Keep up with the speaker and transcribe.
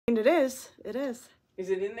It is. It is. Is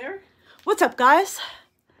it in there? What's up, guys?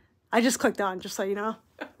 I just clicked on, just so you know.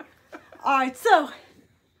 All right, so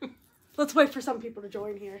let's wait for some people to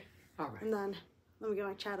join here. All right. And then let me get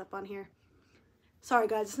my chat up on here. Sorry,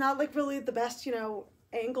 guys. It's not like really the best, you know,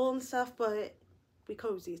 angle and stuff, but be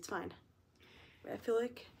cozy. It's fine. I feel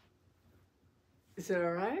like. Is it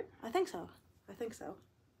all right? I think so. I think so.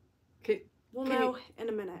 We'll can know in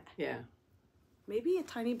a minute. Yeah. Maybe a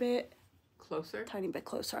tiny bit closer. Tiny bit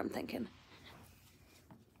closer, I'm thinking.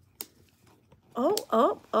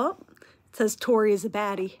 Oh. It says Tory is a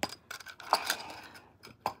baddie.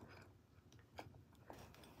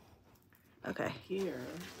 Okay. Here.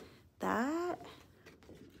 That.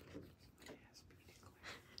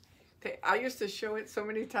 I used to show it so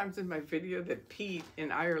many times in my video that Pete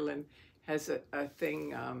in Ireland has a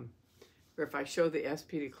thing where if I show the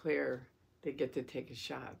SP declare, they get to take a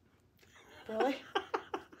shot. Really?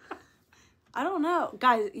 I don't know.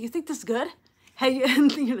 Guys, you think this is good? Hey,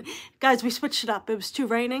 guys, we switched it up. It was too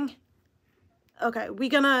raining. Okay,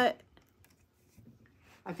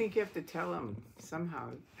 I think you have to tell them somehow.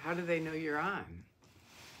 How do they know you're on?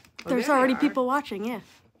 Oh, there's already people watching, yeah.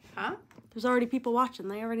 Huh? There's already people watching.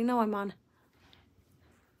 They already know I'm on.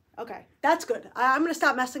 Okay, that's good. I'm going to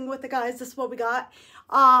stop messing with the guys. This is what we got.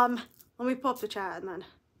 Let me pull up the chat and then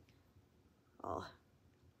I'll...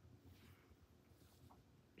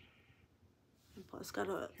 Plus,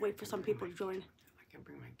 gotta wait for some people to join. I can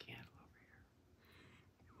bring my candle over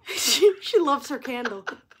here. she loves her candle.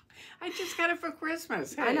 I just got it for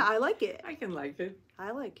Christmas. Hey, I know. I like it. I can like it.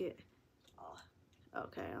 I like it. Oh,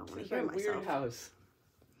 okay, I don't want to It's hear my myself. weird house.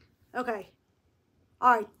 Okay.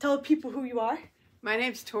 All right. Tell people who you are. My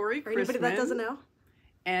name's Tory Christman. For anybody that doesn't know.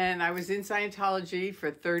 And I was in Scientology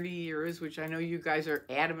for 30 years, which I know you guys are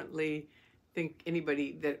adamantly think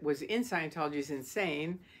anybody that was in Scientology is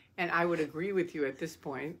insane. And I would agree with you at this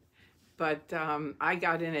point. But I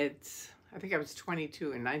got in it, I think I was 22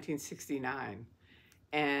 in 1969.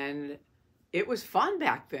 And it was fun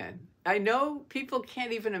back then. I know people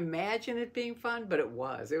can't even imagine it being fun, but it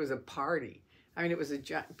was. It was a party. I mean, it was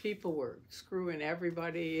people were screwing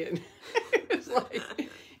everybody. And it was like,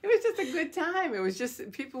 it was just a good time. It was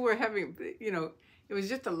just, people were having, you know, it was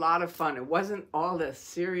just a lot of fun. It wasn't all the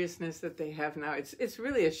seriousness that they have now. It's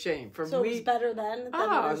really a shame. So it was better then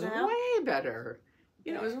than it is now? Way better.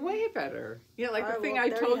 You know, it was way better. You know, like the thing I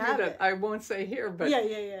told you that I won't say here, but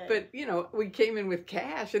yeah. But you know, we came in with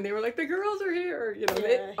cash, and they were like, "The girls are here." You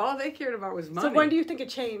know, all they cared about was money. So when do you think it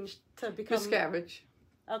changed to become Miscavige?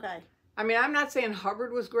 Okay. I mean, I'm not saying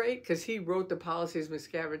Hubbard was great because he wrote the policies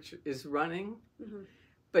Miscavige is running,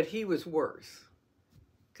 but he was worse.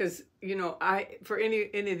 Because, you know, for any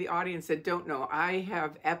of the audience that don't know, I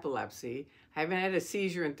have epilepsy. I haven't had a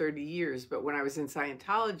seizure in 30 years, but when I was in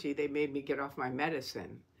Scientology, they made me get off my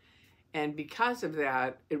medicine. And because of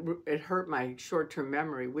that, it hurt my short-term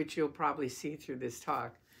memory, which you'll probably see through this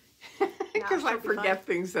talk. Because I forget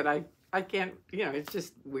things that I can't, you know, it's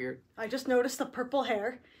just weird. I just noticed the purple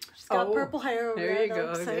hair. She's got purple hair over there. There you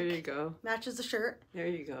go, there you go. Matches the shirt. There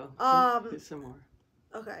you go. Here's some more.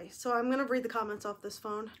 Okay, so I'm gonna read the comments off this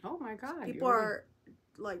phone. Oh my God! People are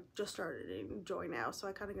like just started to enjoy now, so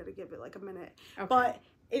I kind of got to give it like a minute. Okay. But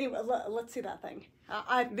anyway, let's see that thing.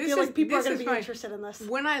 I feel like people are gonna be interested in this.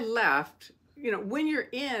 When I left, you know, when you're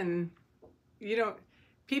in, you know,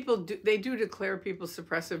 they do declare people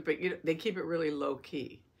suppressive, but they keep it really low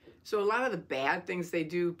key. So a lot of the bad things they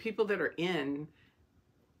do, people that are in.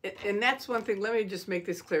 And that's one thing. Let me just make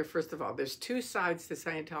this clear. First of all, there's two sides to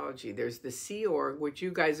Scientology. There's the Sea Org, which you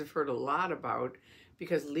guys have heard a lot about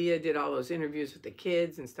because Leah did all those interviews with the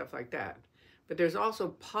kids and stuff like that. But there's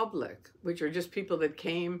also public, which are just people that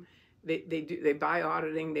came. They buy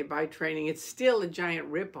auditing, they buy training. It's still a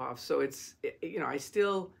giant ripoff. So it's, you know, I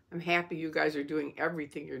still am happy you guys are doing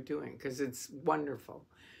everything you're doing because it's wonderful.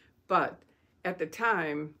 But at the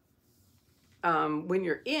time, when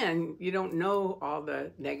you're in, you don't know all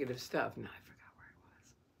the negative stuff. No, I forgot where I was.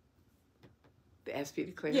 The SP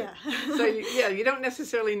declare. Yeah. So you don't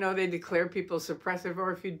necessarily know they declare people suppressive,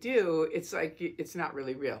 or if you do, it's like it's not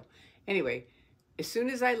really real. Anyway, as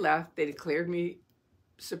soon as I left, they declared me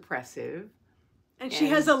suppressive. And she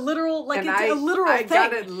has a literal, like, it's a literal thing. I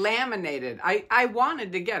got it laminated. I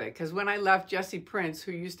wanted to get it because when I left, Jesse Prince,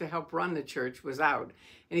 who used to help run the church, was out.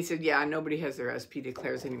 And he said, yeah, nobody has their SP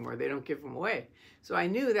declares anymore. They don't give them away. So I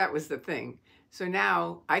knew that was the thing. So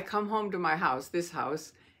now I come home to my house, this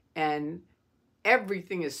house, and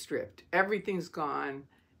everything is stripped. Everything's gone.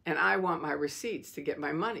 And I want my receipts to get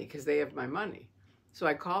my money because they have my money. So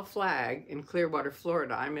I call Flag in Clearwater,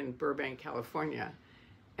 Florida. I'm in Burbank, California.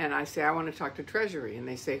 And I say, I want to talk to Treasury. And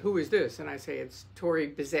they say, who is this? And I say, it's Tory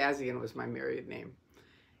Bizazian was my married name.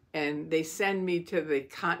 And they send me to the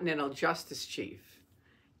Continental Justice Chief.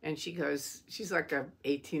 And she goes, she's like a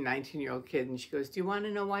 18, 19-year-old kid. And she goes, do you want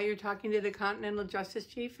to know why you're talking to the Continental Justice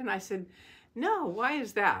Chief? And I said, no, why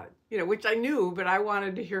is that? You know, which I knew, but I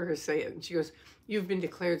wanted to hear her say it. And she goes, you've been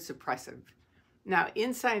declared suppressive. Now, in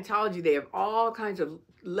Scientology, they have all kinds of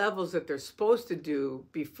levels that they're supposed to do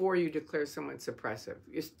before you declare someone suppressive.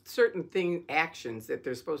 There's certain actions that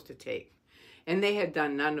they're supposed to take. And they had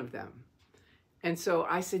done none of them. And so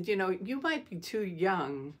I said, you know, you might be too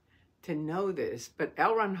young to know this, but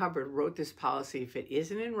L. Ron Hubbard wrote this policy. If it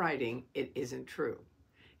isn't in writing, it isn't true.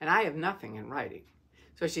 And I have nothing in writing.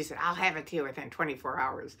 So she said, I'll have it to you within 24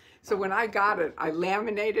 hours. So when I got it, I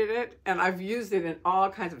laminated it, and I've used it in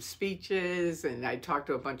all kinds of speeches, and I talked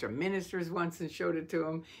to a bunch of ministers once and showed it to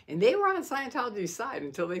them, and they were on Scientology's side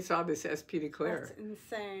until they saw this SP declare. That's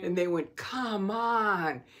insane. And they went, come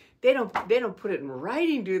on. They don't put it in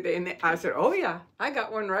writing, do they? And I said, oh yeah, I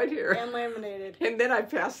got one right here. And laminated. And then I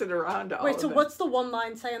passed it around to all Wait, of so them. what's the one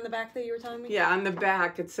line say on the back that you were telling me? Yeah, on the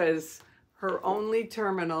back it says, her only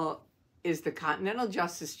terminal is the Continental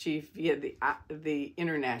Justice Chief via the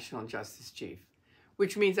International Justice Chief,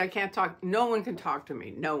 which means I can't talk, no one can talk to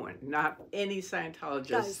me. No one, not any Scientologist.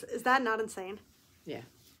 Guys, is that not insane? Yeah.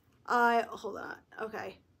 Hold on.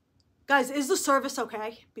 Okay. Guys, is the service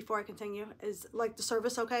okay? Before I continue, is like the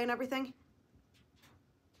service okay and everything?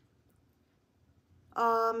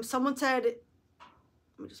 Someone said, let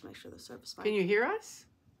me just make sure the service is fine. Can you hear us?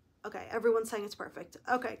 Okay, everyone's saying it's perfect.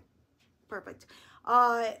 Okay, perfect.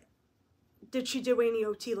 Did she do any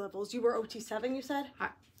OT levels? You were OT 7, you said?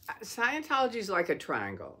 Scientology is like a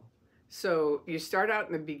triangle. So you start out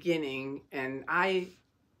in the beginning, and I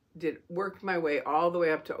worked my way all the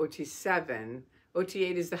way up to OT 7. OT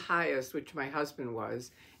 8 is the highest, which my husband was.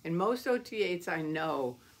 And most OT 8s I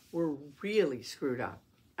know were really screwed up.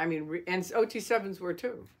 I mean, and OT 7s were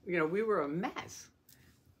too. You know, we were a mess.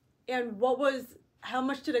 And how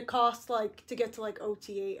much did it cost, like, to get to, like,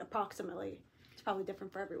 OT 8 approximately? It's probably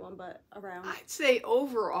different for everyone, but around. I'd say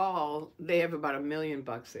overall, they have about $1 million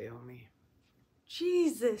they owe me.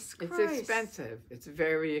 Jesus Christ. It's expensive. It's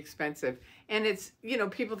very expensive. And it's, you know,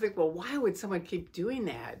 people think, well, why would someone keep doing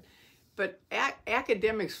that? But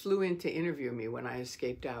academics flew in to interview me when I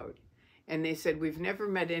escaped out. And they said, we've never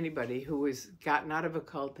met anybody who has gotten out of a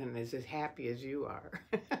cult and is as happy as you are.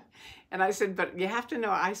 And I said, but you have to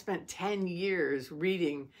know, I spent 10 years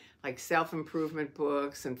reading like self-improvement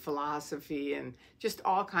books and philosophy and just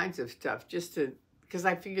all kinds of stuff, because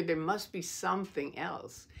I figured there must be something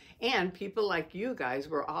else. And people like you guys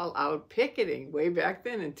were all out picketing way back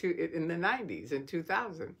then in the 90s, in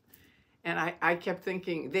 2000. And I kept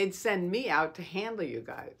thinking they'd send me out to handle you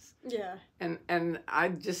guys. Yeah. And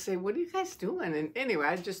I'd just say, what are you guys doing? And anyway,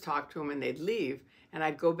 I'd just talk to them and they'd leave. And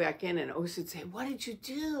I'd go back in and Osa would say, what did you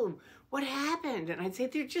do? What happened? And I'd say,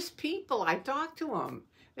 they're just people. I talked to them.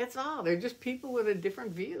 That's all. They're just people with a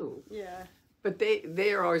different view. Yeah. But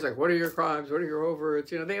they are always like, what are your crimes? What are your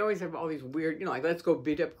overts? You know, they always have all these weird, you know, like, let's go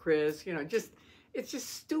beat up Chris. You know, it's just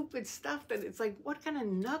stupid stuff that it's like, what kind of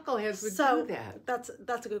knuckleheads would do that?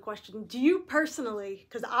 That's a good question. Do you personally,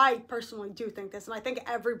 because I personally do think this, and I think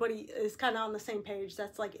everybody is kind of on the same page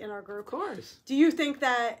that's like in our group. Of course. Do you think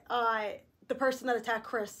that the person that attacked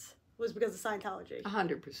Chris was because of Scientology?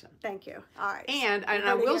 100%. Thank you. All right. And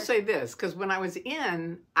I will say this, because when I was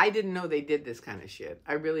in, I didn't know they did this kind of shit.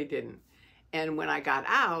 I really didn't. And when I got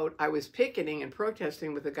out, I was picketing and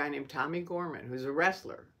protesting with a guy named Tommy Gorman, who's a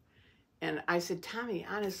wrestler. And I said, Tommy,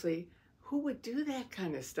 honestly, who would do that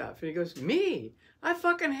kind of stuff? And he goes, me. I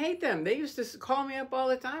fucking hate them. They used to call me up all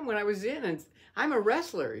the time when I was in, and I'm a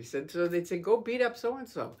wrestler. He said, so they'd say, go beat up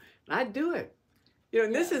so-and-so. And I'd do it. You know,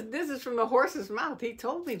 and this is from the horse's mouth. He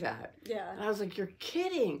told me that. Yeah. And I was like, you're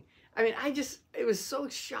kidding. I mean, it was so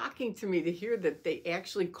shocking to me to hear that they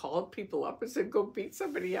actually called people up and said, go beat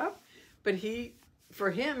somebody up. But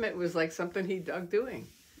for him, it was like something he dug doing.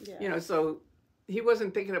 Yeah. You know, so he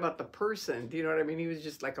wasn't thinking about the person. Do you know what I mean? He was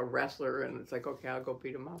just like a wrestler, and it's like, okay, I'll go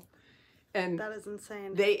beat him up. And that is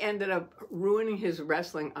insane. They ended up ruining his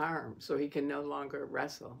wrestling arm so he can no longer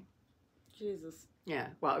wrestle. Jesus. Yeah,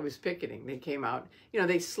 while it was picketing, they came out. You know,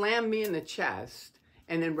 they slammed me in the chest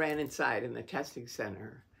and then ran inside in the testing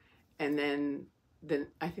center. And then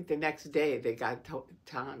I think the next day they got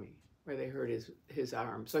Tommy, where they hurt his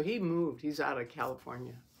arm. So he moved. He's out of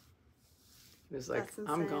California. It was like,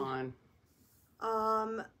 I'm gone.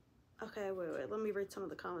 Okay, wait. Let me read some of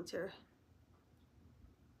the comments here.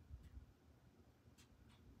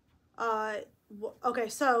 Okay,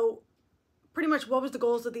 so pretty much what was the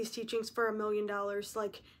goals of these teachings for $1 million?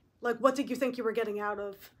 Like what did you think you were getting out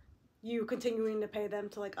of you continuing to pay them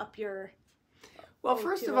to like up your... Well,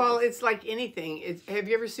 first of all, it's like anything. Have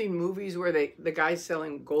you ever seen movies where the guy's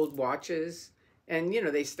selling gold watches, and you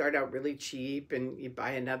know they start out really cheap, and you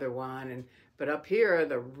buy another one, but up here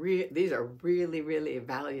these are really, really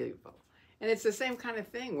valuable, and it's the same kind of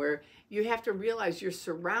thing where you have to realize you're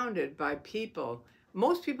surrounded by people.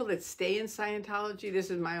 Most people that stay in Scientology,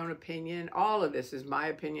 this is my own opinion. All of this is my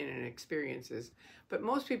opinion and experiences, but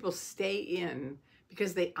most people stay in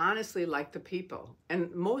because they honestly like the people. And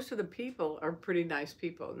most of the people are pretty nice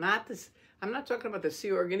people. I'm not talking about the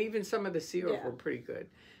Sea Org, and even some of the Sea Org were pretty good.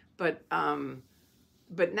 But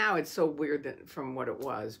now it's so weird from what it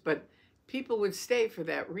was. But people would stay for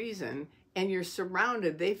that reason, and you're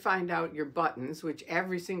surrounded. They find out your buttons, which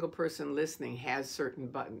every single person listening has certain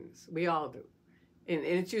buttons. We all do. And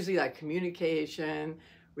it's usually like communication,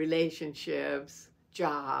 relationships,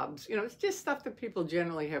 jobs, you know, it's just stuff that people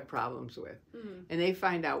generally have problems with. And they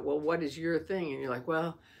find out, well, what is your thing? And you're like,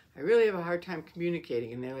 well, I really have a hard time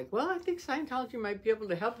communicating. And they're like, well, I think Scientology might be able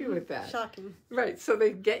to help you with that. Shocking. Right. So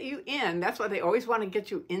they get you in. That's why they always want to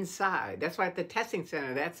get you inside. That's why at the testing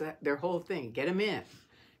center, that's their whole thing. Get them in.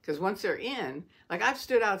 Because once they're in, like I've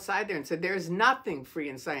stood outside there and said, there's nothing free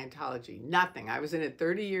in Scientology. Nothing. I was in it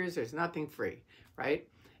 30 years. There's nothing free. Right.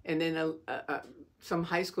 And then some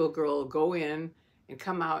high school girl will go in and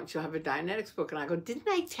come out, and she'll have a Dianetics book, and I go, didn't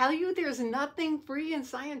I tell you there's nothing free in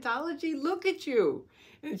Scientology? Look at you.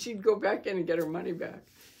 And she'd go back in and get her money back.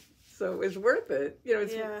 So it's worth it. You know,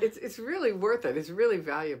 it's really worth it. It's really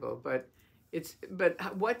valuable. But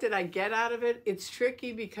what did I get out of it? It's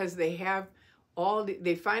tricky because they have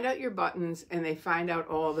they find out your buttons, and they find out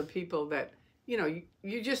all the people that, you know,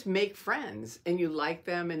 you just make friends and you like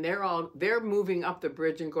them, and they're moving up the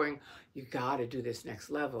bridge and going, you got to do this next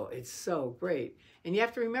level. It's so great. And you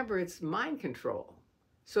have to remember it's mind control.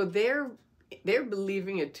 So they're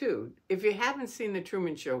believing it too. If you haven't seen The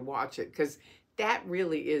Truman Show, watch it, because that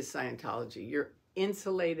really is Scientology. You're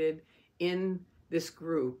insulated in this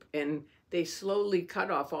group, and they slowly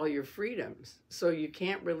cut off all your freedoms. So you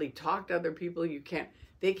can't really talk to other people.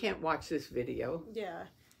 They can't watch this video. Yeah.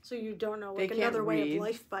 So you don't know like another way of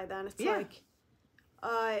life by then. It's like,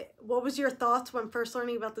 what was your thoughts when first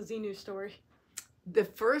learning about the Xenu story? The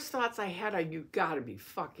first thoughts I had are, you gotta be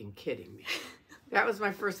fucking kidding me. That was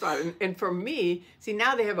my first thought. And for me, see,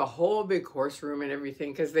 now they have a whole big horse room and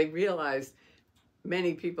everything, because they realized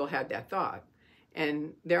many people had that thought.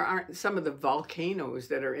 And there aren't, some of the volcanoes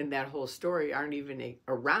that are in that whole story aren't even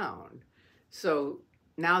around. So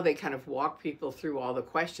now they kind of walk people through all the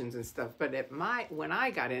questions and stuff. But when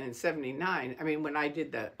I got in 79, I mean, when I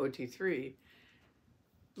did the OT3,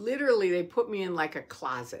 literally they put me in like a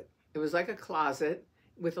closet. It was like a closet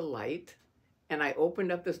with a light. And I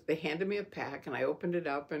opened up they handed me a pack, and I opened it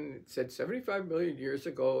up, and it said 75 million years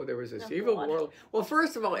ago, there was this evil world. Well,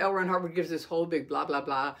 first of all, L. Ron Hubbard gives this whole big blah, blah,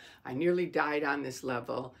 blah. I nearly died on this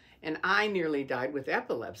level, and I nearly died with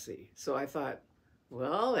epilepsy. So I thought,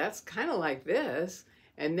 well, that's kind of like this.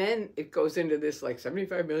 And then it goes into this like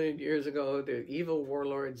 75 million years ago, the evil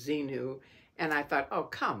warlord Xenu. And I thought, oh,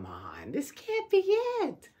 come on, this can't be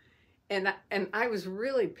it. And I was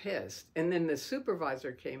really pissed. And then the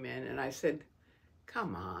supervisor came in, and I said,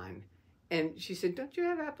 come on. And she said, don't you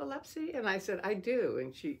have epilepsy? And I said, I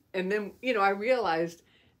do. And then, you know, I realized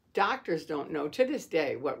doctors don't know to this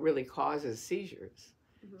day what really causes seizures.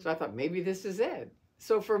 Mm-hmm. So I thought, maybe this is it.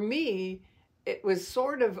 So for me, it was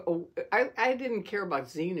sort of, I didn't care about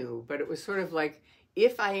Xenu, but it was sort of like,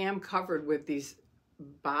 if I am covered with these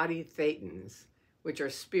body thetans, which are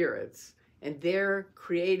spirits, and they're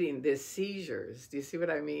creating these seizures, do you see what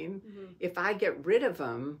I mean? Mm-hmm. If I get rid of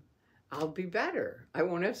them, I'll be better. I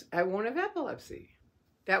won't have epilepsy.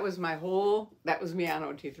 That was me on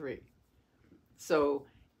OT3. So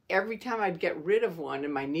every time I'd get rid of one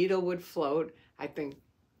and my needle would float, I think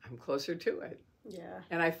I'm closer to it. Yeah.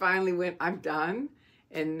 And I finally went, I'm done.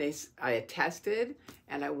 And I attested,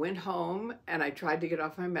 and I went home, and I tried to get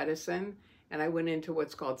off my medicine, and I went into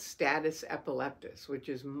what's called status epilepticus, which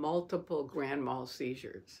is multiple grand mal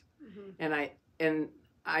seizures. Mm-hmm. And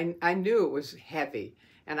I knew it was heavy.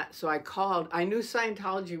 And so I knew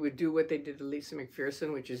Scientology would do what they did to Lisa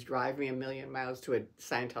McPherson, which is drive me 1,000,000 miles to a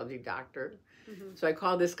Scientology doctor. Mm-hmm. So I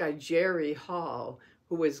called this guy, Jerry Hall,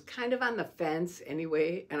 who was kind of on the fence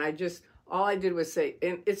anyway. And all I did was say,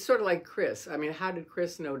 and it's sort of like Chris. I mean, how did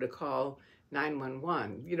Chris know to call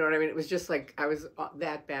 911? You know what I mean? It was just like I was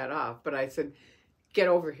that bad off. But I said, get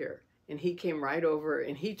over here. And he came right over,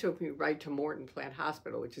 and he took me right to Morton Plant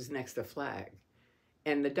Hospital, which is next to Flag.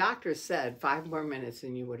 And the doctor said 5 more minutes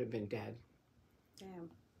and you would have been dead. Damn.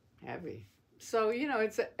 Heavy. So, you know,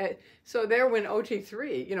 so there went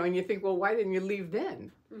OT3, you know, and you think, well, why didn't you leave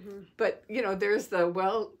then? But, you know, there's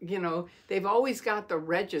you know, they've always got the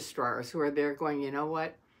registrars who are there going, you know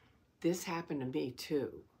what, this happened to me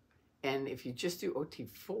too. And if you just do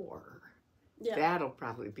OT4, that'll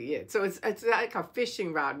probably be it. So it's like a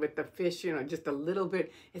fishing rod with the fish, you know, just a little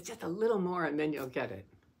bit. It's just a little more and then you'll get it.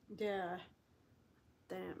 Yeah.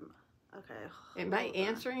 Damn. Okay. Am I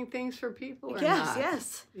answering things for people or yes, not?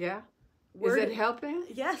 Yes. Yeah? Is it helping?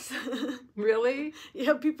 Yes. Really?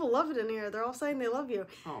 Yeah, people love it in here. They're all saying they love you.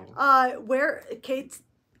 Oh. Where Kate's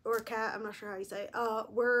or Kat, I'm not sure how you say.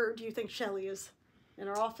 Where do you think Shelly is? In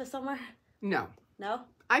her office somewhere? No. No?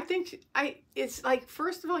 I think it's like,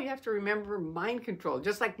 first of all, you have to remember mind control.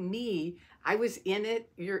 Just like me, I was in it,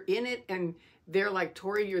 you're in it, and they're like,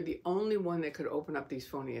 Tory, you're the only one that could open up these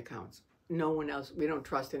phony accounts. No one else. We don't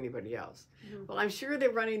trust anybody else. Well, I'm sure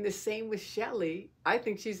they're running the same with Shelly. I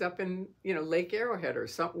think she's up in, you know, Lake Arrowhead or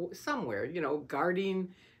somewhere, you know,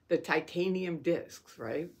 guarding the titanium discs,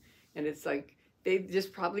 right? And it's like, they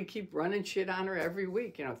just probably keep running shit on her every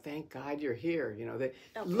week. You know, thank God you're here. You know, they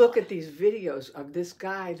look at these videos of this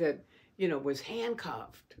guy that, you know, was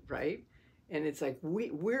handcuffed, right? And it's like,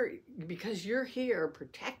 we're because you're here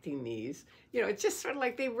protecting these, you know, it's just sort of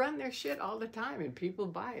like they run their shit all the time and people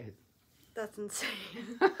buy it. That's insane.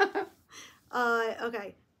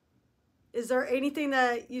 Okay. Is there anything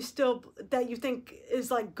that you think is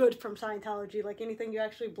like good from Scientology? Like anything you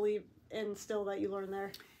actually believe in still that you learned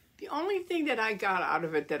there? The only thing that I got out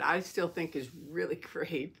of it that I still think is really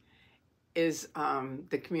great is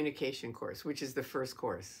the communication course, which is the first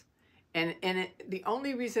course. And the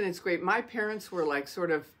only reason it's great, my parents were like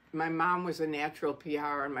sort of, my mom was a natural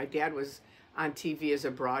PR and my dad was on TV as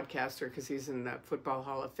a broadcaster because he's in the Football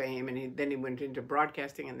Hall of Fame, and then he went into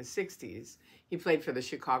broadcasting in the 60s. He played for the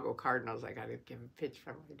Chicago Cardinals. I got to give him a pitch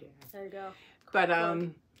from my dad. There you go. But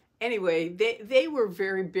anyway, they were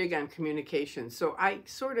very big on communication, so I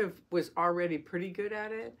sort of was already pretty good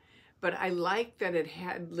at it, but I liked that it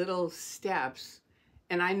had little steps,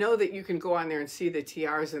 and I know that you can go on there and see the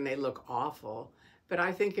TRs and they look awful, but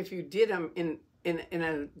I think if you did them in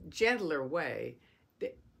a gentler way,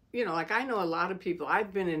 you know, like I know a lot of people,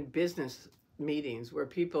 I've been in business meetings where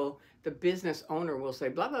the business owner will say,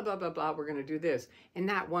 blah, blah, blah, blah, blah, we're going to do this. And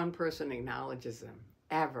not one person acknowledges them,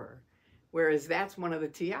 ever. Whereas that's one of the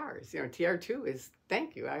TRs. You know, TR2 is,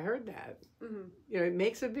 thank you, I heard that. You know, it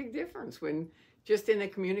makes a big difference when just in a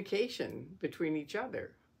communication between each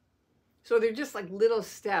other. So they're just like little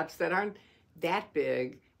steps that aren't that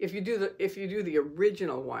big. If you do the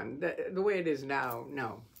original one, the way it is now,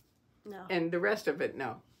 no. And the rest of it,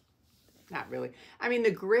 no. Not really. I mean,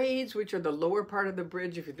 the grades, which are the lower part of the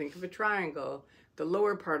bridge, if you think of a triangle, the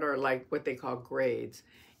lower part are like what they call grades.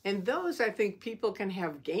 And those, I think, people can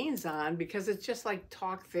have gains on because it's just like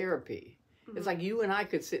talk therapy. It's like you and I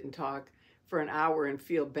could sit and talk for an hour and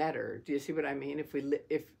feel better. Do you see what I mean?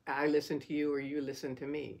 If I listen to you or you listen to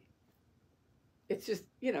me. It's just,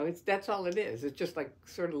 you know, that's all it is. It's just like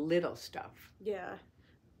sort of little stuff. Yeah.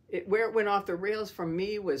 Where it went off the rails for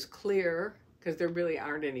me was clear, because there really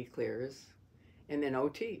aren't any clears, and then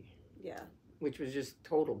OT. Yeah. Which was just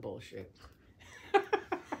total bullshit.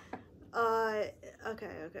 Okay.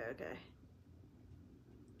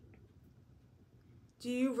 Do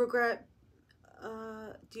you regret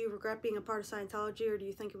being a part of Scientology, or do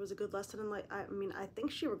you think it was a good lesson in life? I mean, I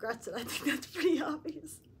think she regrets it. I think that's pretty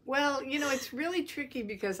obvious. Well, you know, it's really tricky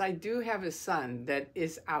because I do have a son that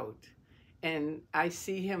is out, and I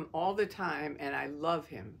see him all the time, and I love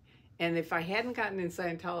him. And if I hadn't gotten in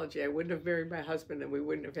Scientology, I wouldn't have married my husband and we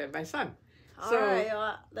wouldn't have had my son. All right,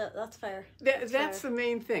 well, that's fair. That's the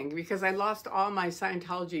main thing, because I lost all my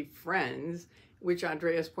Scientology friends, which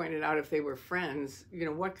Andreas pointed out, if they were friends, you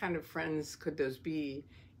know, what kind of friends could those be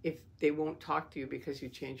if they won't talk to you because you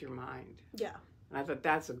change your mind? Yeah. And I thought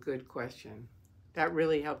that's a good question. That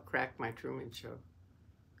really helped crack my Truman Show.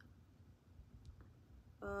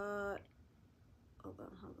 Hold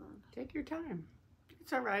on. Take your time.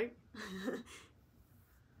 It's all right.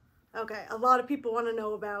 Okay, a lot of people want to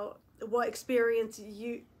know about what experiences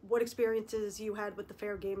you had with the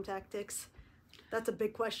fair game tactics. That's a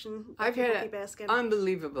big question. I've had keep asking.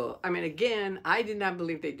 Unbelievable. I mean, again, I did not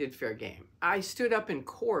believe they did fair game. I stood up in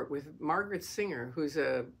court with Margaret Singer, who's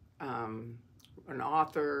an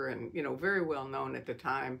author and, you know, very well known at the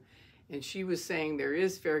time, and she was saying there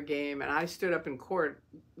is fair game, and I stood up in court,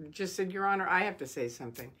 just said, Your Honor, I have to say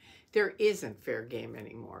something. There isn't fair game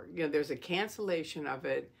anymore. You know, there's a cancellation of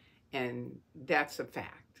it, and that's a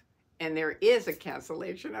fact. and there is a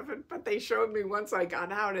cancellation of it, but they showed me once I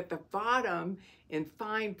got out at the bottom in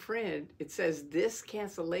fine print, it says this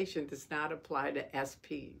cancellation does not apply to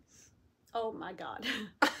SPs. Oh my God.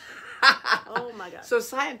 Oh my God. So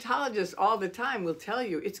Scientologists all the time will tell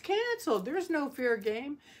you, it's canceled, there's no fair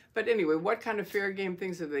game. But anyway, what kind of fair game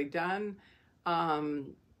things have they done?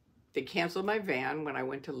 They canceled my van when I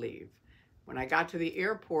went to leave. When I got to the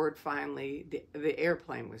airport, finally, the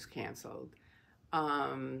airplane was canceled.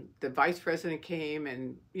 The vice president came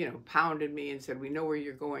and, pounded me and said, we know where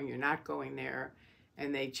you're going, you're not going there.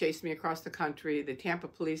 And they chased me across the country. The Tampa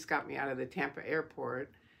police got me out of the Tampa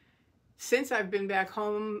airport. Since I've been back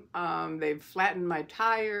home, they've flattened my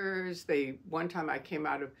tires. One time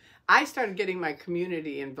I started getting my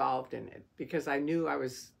community involved in it because I knew I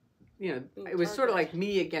was, it was sort of like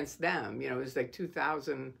me against them. It was like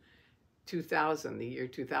 2000, the year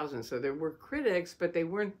 2000. So there were critics, but they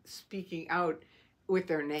weren't speaking out with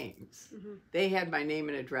their names. Mm-hmm. They had my name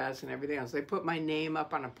and address and everything else. They put my name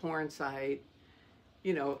up on a porn site,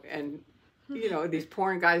 and these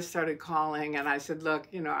porn guys started calling, and I said, look,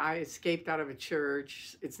 I escaped out of a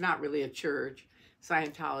church. It's not really a church,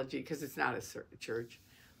 Scientology, because it's not a church.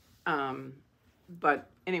 But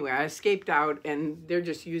anyway, I escaped out, and they're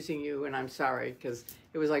just using you, and I'm sorry, because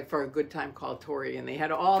it was like for a good time called Tory, and they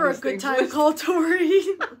had all these things. For a good time called Tory.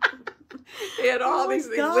 They had all these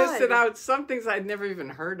things listed out, some things I'd never even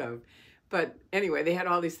heard of. But anyway, they had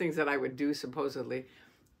all these things that I would do, supposedly.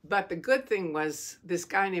 But the good thing was this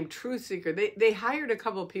guy named Truth Seeker, they hired a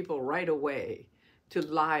couple of people right away to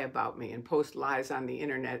lie about me and post lies on the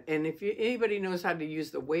internet. And if anybody knows how to use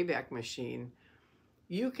the Wayback Machine,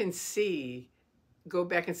 you can go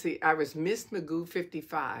back and see, I was Miss Magoo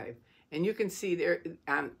 55, and you can see there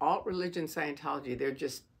on Alt Religion Scientology, there are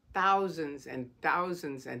just thousands and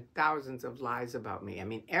thousands and thousands of lies about me. I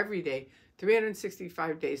mean, every day,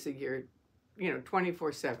 365 days a year,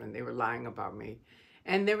 24/7, they were lying about me.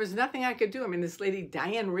 And there was nothing I could do. I mean, this lady,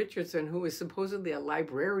 Diane Richardson, who was supposedly a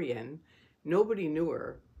librarian, nobody knew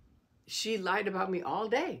her. She lied about me all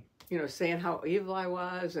day, saying how evil I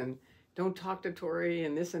was and don't talk to Tory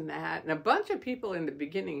and this and that. And a bunch of people in the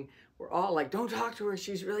beginning were all like, don't talk to her.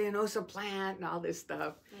 She's really an Osa plant and all this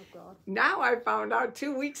stuff. Oh, God. Now I found out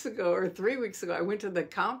 2 weeks ago or 3 weeks ago, I went to the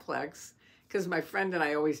complex because my friend and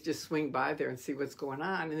I always just swing by there and see what's going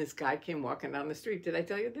on. And this guy came walking down the street. Did I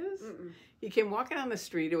tell you this? Mm-mm. He came walking down the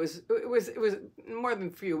street. It was more than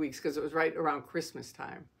a few weeks because it was right around Christmas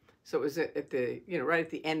time. So it was at the, right at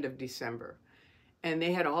the end of December. And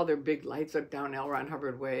they had all their big lights up down L. Ron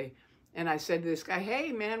Hubbard Way. And I said to this guy,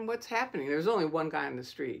 hey, man, what's happening? There was only one guy on the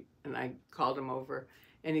street. And I called him over.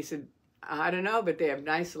 And he said, I don't know, but they have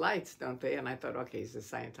nice lights, don't they? And I thought, okay, he's a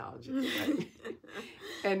Scientologist, right?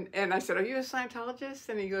 and I said, are you a Scientologist?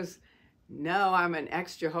 And he goes, no, I'm an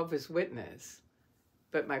ex-Jehovah's Witness.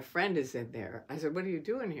 But my friend is in there. I said, what are you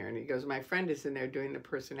doing here? And he goes, my friend is in there doing the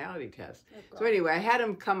personality test. Oh, so anyway, I had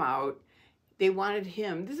him come out. They wanted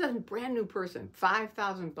him, this is a brand new person,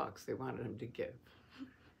 $5,000 they wanted him to give.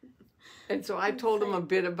 And so I told him a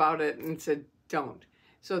bit about it and said, don't.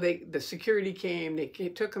 So the security came, they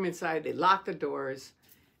took him inside, they locked the doors.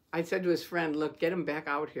 I said to his friend, look, get him back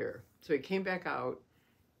out here. So he came back out,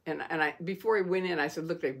 and I before he went in, I said,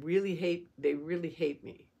 look, they really hate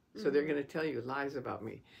me. So they're going to tell you lies about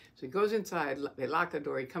me. So he goes inside, they lock the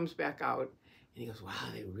door, he comes back out, and he goes, wow,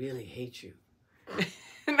 they really hate you.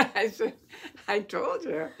 And I said, I told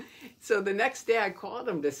you. So the next day I called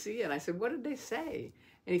him to see, and I said, what did they say?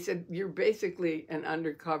 And he said, you're basically an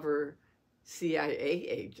undercover CIA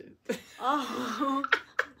agent. Oh.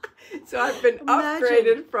 So I've been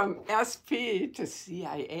upgraded from SP to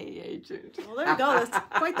CIA agent. Well, there you go. That's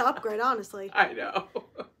quite the upgrade, honestly. I know.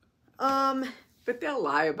 But they'll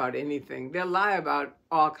lie about anything. They'll lie about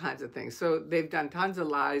all kinds of things. So they've done tons of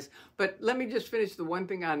lies. But let me just finish the one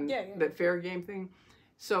thing on the fair game thing.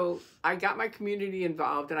 So I got my community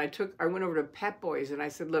involved, and I went over to Pep Boys, and I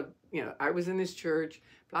said, look, I was in this church,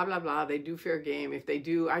 blah, blah, blah. They do fair game. If they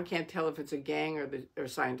do, I can't tell if it's a gang or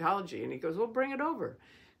Scientology. And he goes, well, bring it over.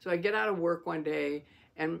 So I get out of work one day,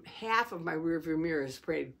 and half of my rearview mirror is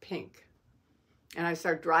sprayed pink. And I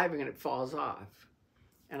start driving, and it falls off.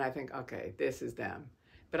 And I think, okay, this is them.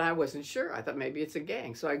 But I wasn't sure. I thought maybe it's a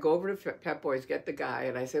gang. So I go over to Pep Boys, get the guy,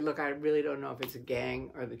 and I say, look, I really don't know if it's a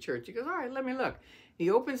gang or the church. He goes, all right, let me look. He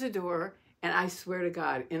opens the door, and I swear to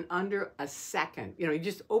God, in under a second, he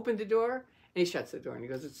just opened the door, and he shuts the door, and he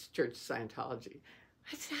goes, it's Church of Scientology.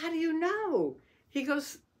 I said, how do you know? He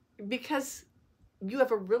goes, because you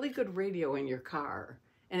have a really good radio in your car,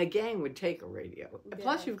 and a gang would take a radio. Yeah.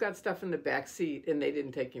 Plus, you've got stuff in the back seat, and they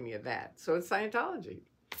didn't take any of that. So it's Scientology.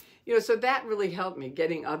 You know, so that really helped me,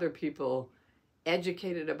 getting other people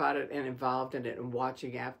educated about it and involved in it and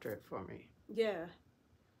watching after it for me. Yeah.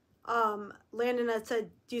 Landon had said,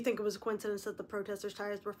 do you think it was a coincidence that the protesters'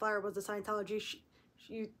 tires were flat, or was it Scientology?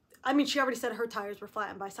 She already said her tires were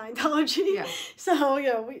flattened by Scientology. Yeah. So,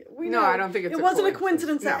 yeah, we know. No, I don't think it wasn't a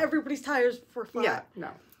coincidence that no. everybody's tires were flat. Yeah,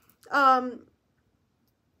 no.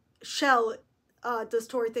 Shell, does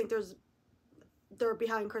Tory think they're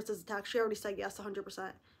behind Chris's attack? She already said yes,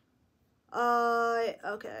 100%.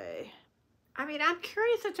 Okay. I mean, I'm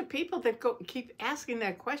curious as to people that keep asking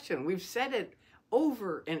that question. We've said it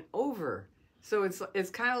over and over. So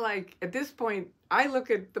it's kind of like, at this point, I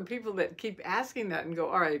look at the people that keep asking that and go,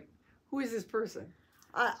 all right, who is this person?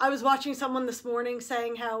 I was watching someone this morning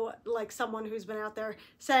saying how, like, someone who's been out there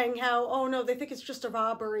saying how, oh no, they think it's just a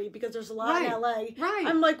robbery because there's a lot in LA. Right.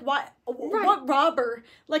 I'm like, what? Right. What robber,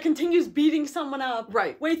 like, continues beating someone up?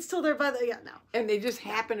 Right. Waits till they're by the, yeah, no. And they just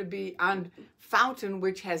happen to be on Fountain,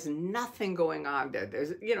 which has nothing going on there.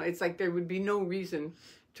 There's, you know, it's like there would be no reason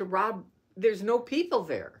to rob. There's no people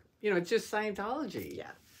there. You know, it's just Scientology.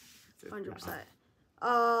 Yeah. 100%.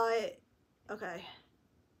 Okay.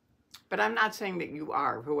 But I'm not saying that you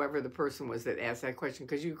are, whoever the person was that asked that question,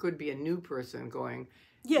 because you could be a new person going,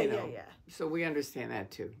 yeah, you know, yeah. So we understand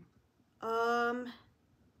that too.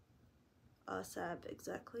 Sab,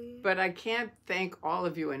 exactly. But I can't thank all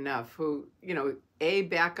of you enough who, you know,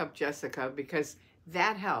 back up Jessica, because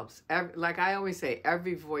that helps. Like I always say,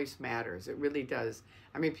 every voice matters. It really does.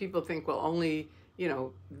 I mean, people think, well, only, you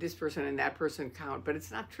know, this person and that person count, but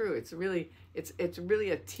it's not true. It's really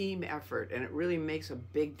a team effort, and it really makes a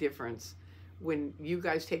big difference when you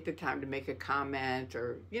guys take the time to make a comment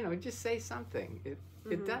or, you know, just say something.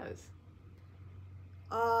 It does.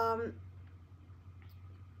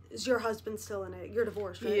 Is your husband still in it? You're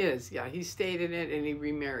divorced, right? He is, yeah. He stayed in it and he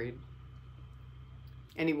remarried.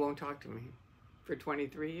 And he won't talk to me for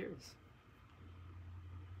 23 years.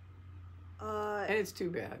 And it's too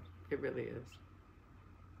bad. It really is.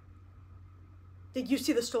 Did you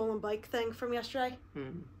see the stolen bike thing from yesterday?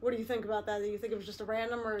 Hmm. What do you think about that? Do you think it was just a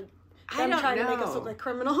random, or I them don't trying know. to make us look like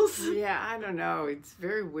criminals? Yeah, I don't know. It's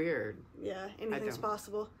very weird. Yeah, anything's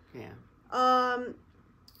possible. Yeah. The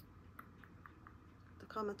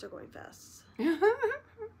comments are going fast.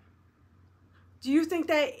 Do you think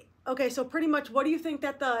that, okay, so pretty much what do you think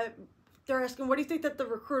that they're asking, what do you think that the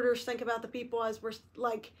recruiters think about the people as we're,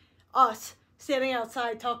 like, us standing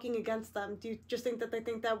outside talking against them? Do you just think that they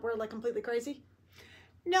think that we're, like, completely crazy?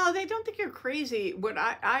 No, they don't think you're crazy. What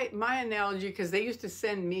my analogy, because they used to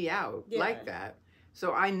send me out like that,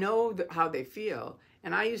 so I know how they feel.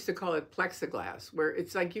 And I used to call it plexiglass, where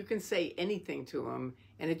it's like you can say anything to them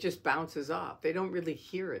and it just bounces off. They don't really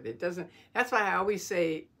hear it. It doesn't. That's why I always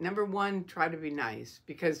say, number one, try to be nice,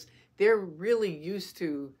 because they're really used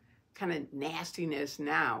to kind of nastiness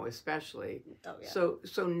now, especially. Oh, yeah.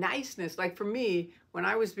 So niceness, like for me, when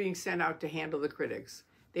I was being sent out to handle the critics,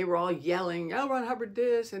 they were all yelling, L. Ron Hubbard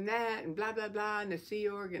this and that and blah, blah, blah, and the Sea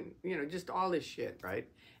Org and, you know, just all this shit, right?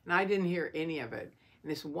 And I didn't hear any of it. And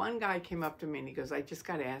this one guy came up to me and he goes, I just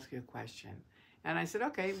got to ask you a question. And I said,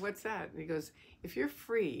 okay, what's that? And he goes, if you're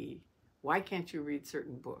free, why can't you read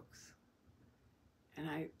certain books? And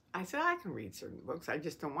I said, I can read certain books. I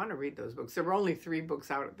just don't want to read those books. There were only 3 books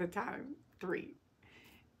out at the time, 3.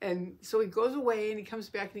 And so he goes away and he comes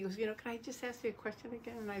back and he goes, you know, can I just ask you a question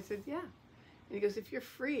again? And I said, yeah. And he goes, if you're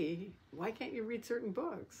free, why can't you read certain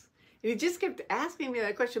books? And he just kept asking me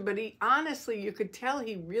that question, but he honestly, you could tell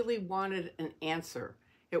he really wanted an answer.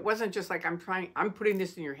 It wasn't just like, I'm putting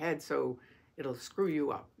this in your head so it'll screw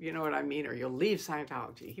you up. You know what I mean? Or you'll leave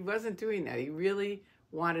Scientology. He wasn't doing that. He really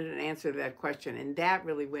wanted an answer to that question. And that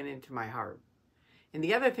really went into my heart. And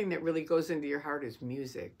the other thing that really goes into your heart is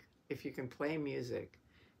music. If you can play music,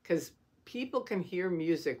 because people can hear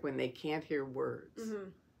music when they can't hear words. Mm-hmm.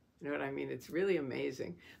 You know what I mean? It's really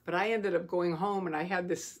amazing. But I ended up going home and I had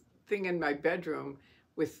this thing in my bedroom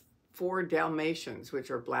with 4 Dalmatians,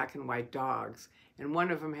 which are black and white dogs. And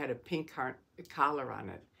one of them had a pink collar on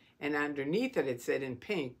it. And underneath it, it said in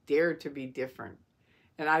pink, dare to be different.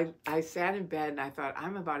 And I sat in bed and I thought,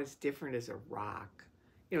 I'm about as different as a rock,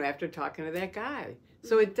 you know, after talking to that guy.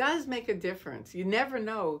 So it does make a difference. You never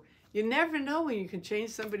know. You never know when you can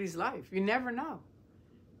change somebody's life. You never know.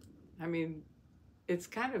 I mean, it's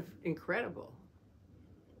kind of incredible.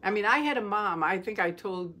 I mean, I had a mom, I think I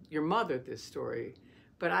told your mother this story,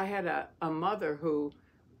 but I had a mother who,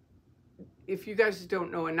 if you guys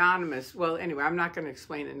don't know Anonymous, well, anyway, I'm not going to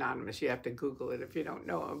explain Anonymous. You have to Google it if you don't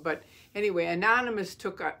know him. But anyway, Anonymous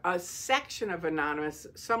took a section of Anonymous.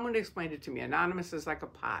 Someone explained it to me. Anonymous is like a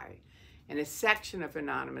pie. And a section of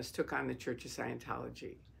Anonymous took on the Church of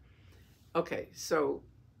Scientology. Okay, so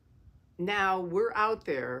now we're out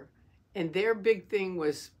there, and their big thing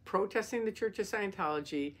was protesting the Church of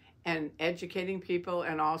Scientology and educating people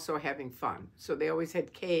and also having fun. So they always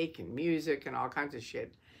had cake and music and all kinds of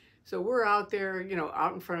shit. So we're out there,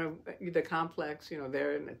 out in front of the complex,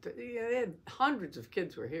 there, and they had hundreds of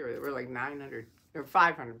kids were here. There were like 900 or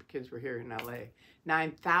 500 kids were here in LA,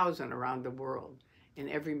 9,000 around the world, in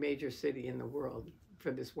every major city in the world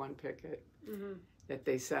for this one picket that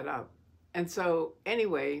they set up. And so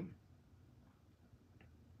anyway,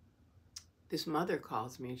 this mother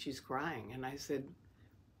calls me and she's crying. And I said,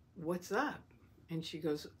 "What's up?" And she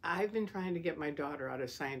goes, "I've been trying to get my daughter out of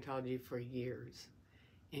Scientology for years."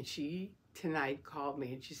 And she tonight called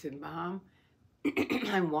me and she said, "Mom,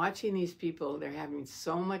 I'm watching these people. They're having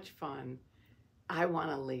so much fun. I want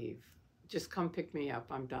to leave. Just come pick me up.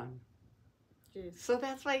 I'm done." Jeez. So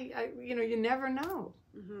that's why, you never know.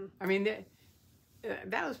 I mean,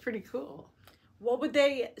 that was pretty cool. What would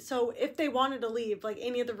they, so if they wanted to leave, like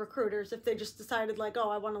any of the recruiters, if they just decided like, oh,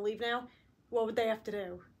 I want to leave now, what would they have to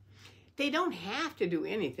do? They don't have to do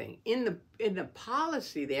anything. In the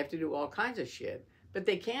policy, they have to do all kinds of shit, but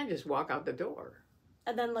they can just walk out the door.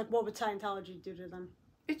 And then like, what would Scientology do to them?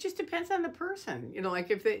 It just depends on the person. Like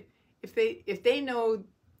if they know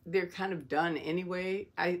they're kind of done anyway,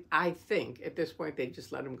 I think at this point they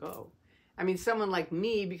just let them go. I mean, someone like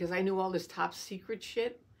me, because I knew all this top secret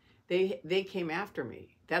shit, they came after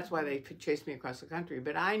me. That's why they chased me across the country.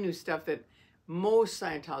 But I knew stuff that most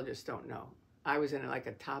Scientologists don't know. I was in like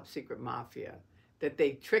a top secret mafia that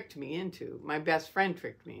they tricked me into. My best friend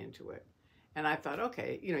tricked me into it. And I thought,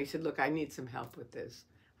 okay, he said, "Look, I need some help with this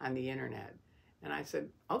on the internet." And I said,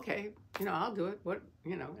 "Okay, I'll do it." What,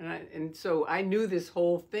 and so I knew this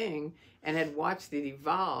whole thing and had watched it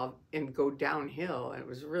evolve and go downhill. And it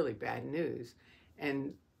was really bad news.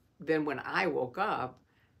 And then when I woke up,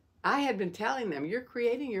 I had been telling them, "You're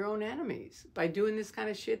creating your own enemies by doing this kind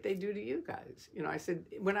of shit they do to you guys." I said,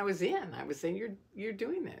 when I was saying, you're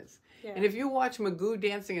doing this. Yeah. And if you watch Magoo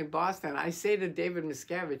dancing in Boston, I say to David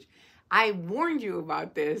Miscavige, "I warned you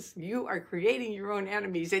about this. You are creating your own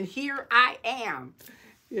enemies, and here I am."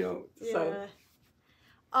 Yeah.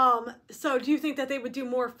 So do you think that they would do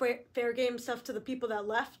more fair game stuff to the people that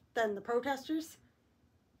left than the protesters?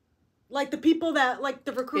 Like the people that, like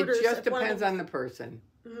the recruiters? It just depends on the person.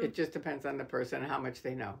 It just depends on the person and how much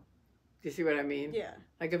they know. Do you see what I mean? Yeah.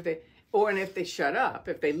 Like if they shut up,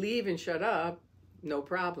 if they leave and shut up, no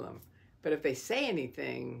problem. But if they say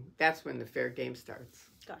anything, that's when the fair game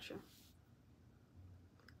starts. Gotcha.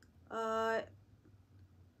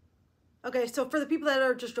 Okay, so for the people that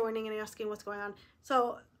are just joining and asking what's going on,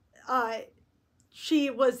 so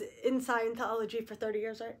she was in Scientology for 30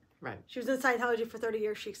 years, right? Right. She was in Scientology for 30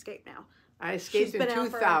 years. She escaped now. I escaped in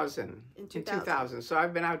 2000. In 2000. So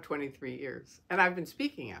I've been out 23 years. And I've been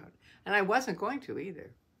speaking out. And I wasn't going to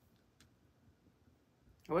either.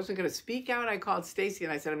 I wasn't going to speak out. I called Stacy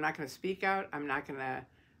and I said, "I'm not going to speak out. I'm not going to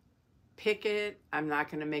picket. I'm not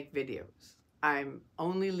going to make videos. I'm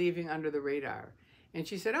only leaving under the radar." And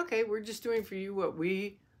she said, "Okay, we're just doing for you what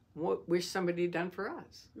we wish somebody had done for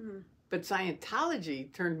us." But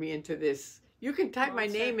Scientology turned me into this. You can type my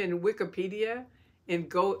name in Wikipedia and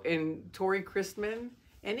go in Tory Christman,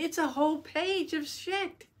 and it's a whole page of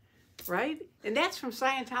shit, right? And that's from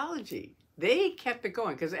Scientology. They kept it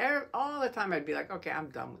going because all the time I'd be like, "Okay, I'm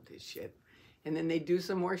done with this shit." And then they'd do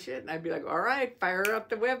some more shit, and I'd be like, "All right, fire up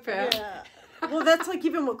the webpage." Yeah. Well, that's like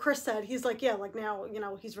even what Chris said. He's like, yeah, like now,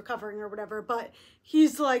 he's recovering or whatever. But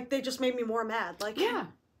he's like, they just made me more mad. Like, yeah,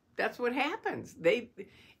 that's what happens.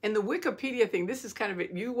 And the Wikipedia thing, this is kind of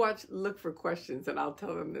it. You look for questions, and I'll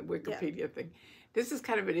tell them the Wikipedia thing. This is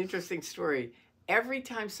kind of an interesting story. Every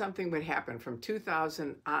time something would happen from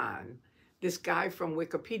 2000 on, this guy from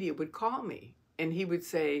Wikipedia would call me, and he would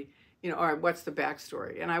say, "All right, what's the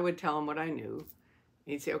backstory?" And I would tell him what I knew. And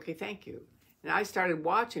he'd say, "Okay, thank you." And I started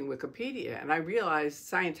watching Wikipedia, and I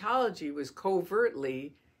realized Scientology was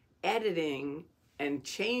covertly editing and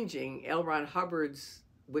changing L. Ron Hubbard's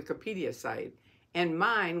Wikipedia site. And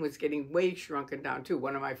mine was getting way shrunken down, too.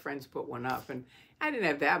 One of my friends put one up, and I didn't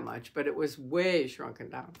have that much, but it was way shrunken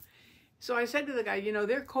down. So I said to the guy,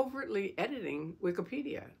 they're covertly editing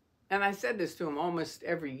Wikipedia. And I said this to him almost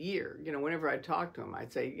every year. Whenever I talked to him,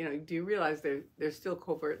 I'd say, "Do you realize they're still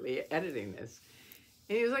covertly editing this?"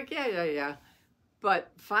 And he was like, yeah.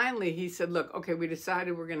 But finally he said, "Look, okay, we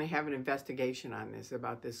decided we're going to have an investigation on this,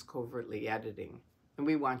 about this covertly editing, and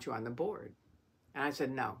we want you on the board." And I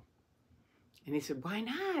said, "No." And he said, "Why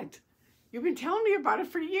not? You've been telling me about it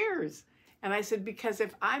for years." And I said, "Because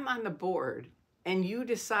if I'm on the board and you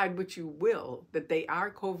decide what you will, that they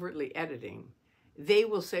are covertly editing, they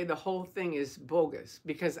will say the whole thing is bogus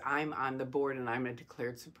because I'm on the board and I'm a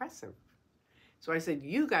declared suppressive. So I said,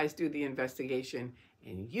 you guys do the investigation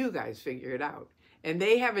and you guys figure it out. And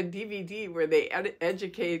they have a DVD where they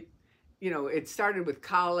educate, it started with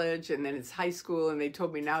college and then it's high school, and they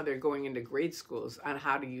told me now they're going into grade schools on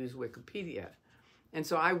how to use Wikipedia. And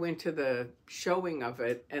so I went to the showing of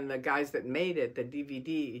it, and the guys that made it, the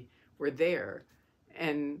DVD, were there.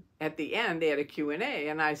 And at the end, they had a Q&A,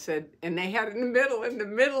 and I said, and they had in the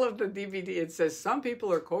middle of the DVD, it says, some people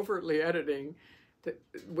are covertly editing the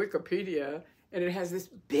Wikipedia, and it has this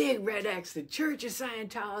big red X, the Church of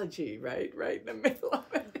Scientology, right in the middle of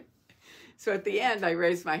it. So at the end, I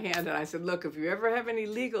raised my hand, and I said, look, if you ever have any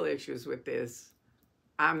legal issues with this,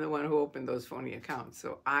 I'm the one who opened those phony accounts,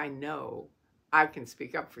 so I know I can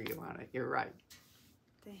speak up for you on it. You're right.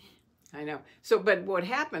 Damn. I know. So, but what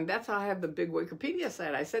happened, that's how I have the big Wikipedia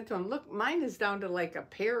site. I said to him, look, mine is down to like a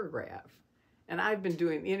paragraph. And I've been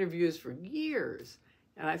doing interviews for years.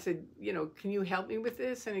 And I said, can you help me with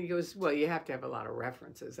this? And he goes, well, you have to have a lot of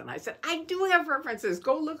references. And I said, I do have references.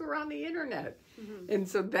 Go look around the internet. Mm-hmm. And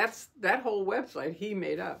so that whole website he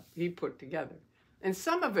made up, he put together. And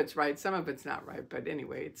some of it's right, some of it's not right. But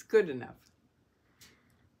anyway, it's good enough.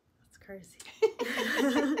 That's crazy.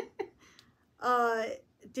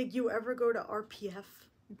 Did you ever go to RPF?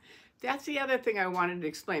 That's the other thing I wanted to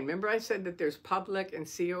explain. Remember I said that there's public and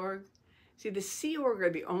Sea Org? See, the Sea Org are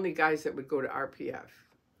the only guys that would go to RPF.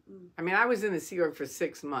 Mm. I mean, I was in the Sea Org for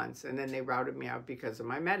 6 months, and then they routed me out because of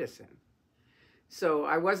my medicine. So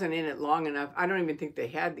I wasn't in it long enough. I don't even think they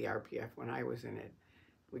had the RPF when I was in it,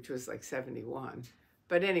 which was like 71.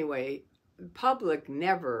 But anyway, public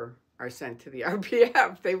never are sent to the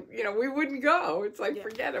RPF. They, we wouldn't go. It's like,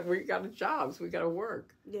 forget it. We got jobs. We got to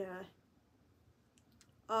work. Yeah.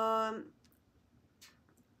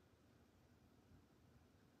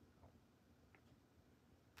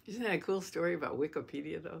 Isn't that a cool story about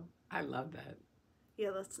Wikipedia, though? I love that. Yeah,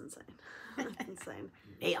 that's insane. That's insane.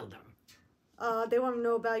 Nailed them. They want to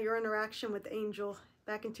know about your interaction with Angel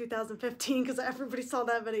back in 2015 because everybody saw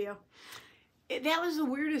that video. That was the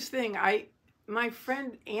weirdest thing. My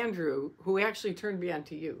friend Andrew, who actually turned me on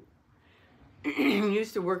to you,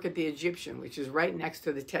 used to work at the Egyptian, which is right next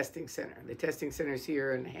to the testing center. The testing center is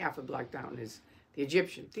here, and half a block down is the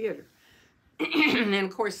Egyptian Theater. And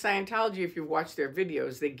of course, Scientology, if you watch their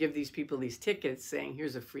videos, they give these people these tickets saying,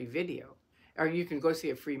 here's a free video, or you can go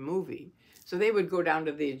see a free movie. So they would go down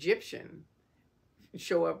to the Egyptian,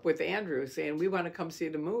 show up with Andrew saying, we want to come see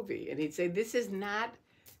the movie. And he'd say, this is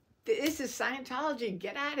Scientology,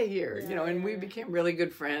 get out of here. And we became really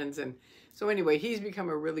good friends. And so anyway, he's become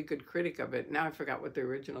a really good critic of it. Now I forgot what the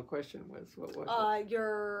original question was. What was it?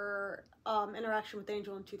 Your interaction with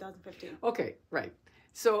Angel in 2015. Okay, right.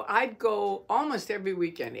 So I'd go almost every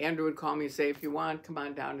weekend. Andrew would call me and say, if you want, come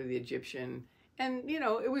on down to the Egyptian. And,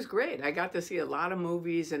 it was great. I got to see a lot of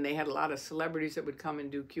movies, and they had a lot of celebrities that would come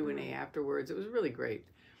and do Q&A afterwards. It was really great.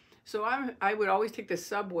 So I would always take the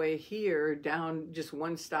subway here down just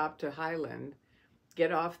one stop to Highland,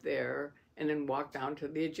 get off there, and then walk down to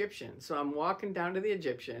the Egyptian. So I'm walking down to the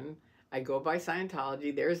Egyptian. I go by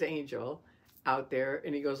Scientology. There's Angel out there,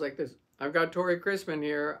 and he goes like this, I've got Tory Christman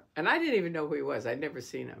here. And I didn't even know who he was. I'd never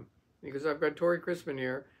seen him. He goes, I've got Tory Christman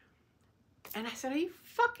here. And I said, are you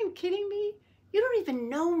fucking kidding me? You don't even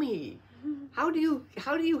know me. How do you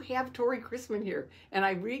have Tory Christman here? And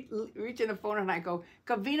I reach in the phone and I go,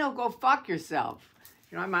 Cavino, go fuck yourself.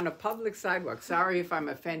 I'm on a public sidewalk. Sorry if I'm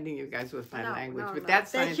offending you guys with my language, but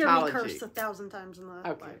that's Scientology. They hear me curse 1,000 times in the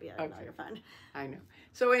live. Yeah, okay. No, you're fine. I know.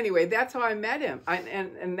 So anyway, that's how I met him.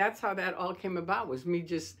 And that's how that all came about, was me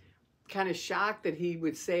just kind of shocked that he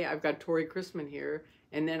would say, I've got Tory Christman here.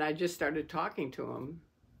 And then I just started talking to him.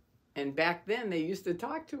 And back then, they used to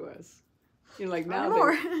talk to us. Like now.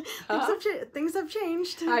 More. Things have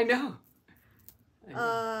changed. I know.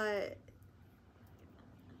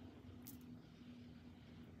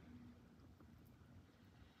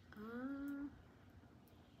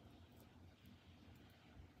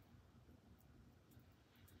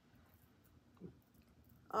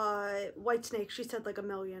 Whitesnake, she said like 1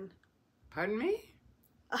 million. Pardon me?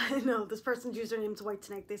 No, this person's username's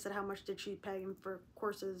Whitesnake. They said how much did she pay him for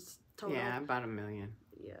courses total? Yeah, about 1 million.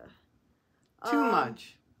 Yeah. Too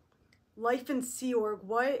much. Life in Sea Org.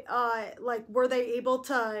 What, were they able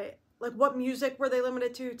to, what music were they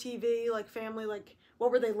limited to? TV, family,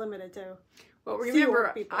 what were they limited to? Well,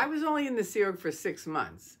 remember, I was only in the Sea Org for 6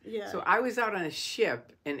 months. Yeah. So I was out on a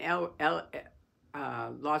ship in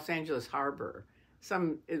Los Angeles Harbor.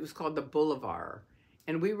 It was called the Boulevard.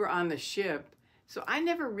 And we were on the ship. So I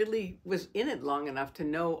never really was in it long enough to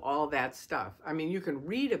know all that stuff. I mean, you can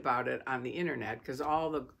read about it on the internet because all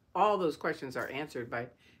those questions are answered by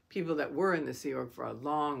people that were in the Sea Org for a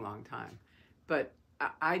long, long time. But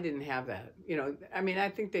I didn't have that. You know, I mean, I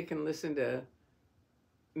think they can listen to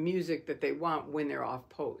music that they want when they're off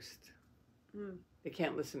post. Mm. They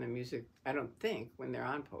can't listen to music, I don't think, when they're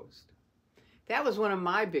on post. That was one of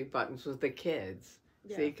my big buttons, was the kids.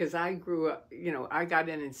 Yeah. See, because I grew up, you know, I got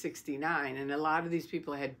in '69, and a lot of these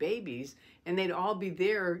people had babies, and they'd all be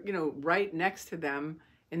there, you know, right next to them,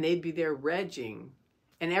 and they'd be there regging,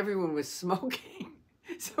 and everyone was smoking.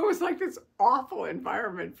 So it was like this awful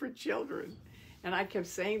environment for children. And I kept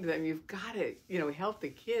saying to them, you've got to, you know, help the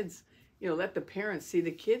kids, you know, let the parents see the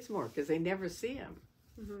kids more, because they never see them.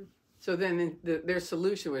 Mm-hmm. So then their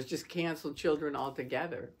solution was just cancel children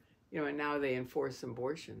altogether, you know, and now they enforce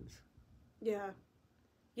abortions. Yeah.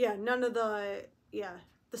 Yeah, none of the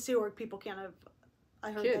Sea Org people can't have,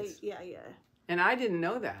 I heard kids. Yeah. And I didn't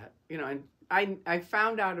know that, you know, and I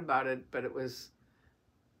found out about it, but it was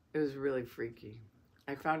really freaky.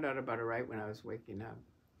 I found out about it right when I was waking up.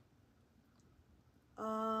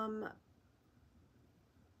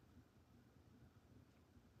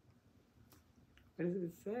 What does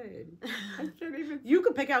it say? I can't even. You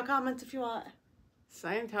can pick out comments if you want.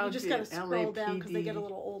 Scientology. You just gotta scroll down because they get a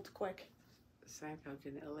little old quick. Scientology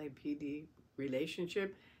and LAPD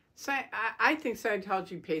relationship. I think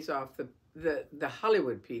Scientology pays off the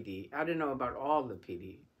Hollywood PD. I don't know about all the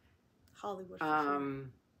PD. Hollywood. Sure.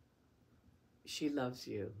 She loves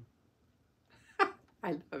you.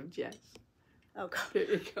 I love Jess. Oh God. There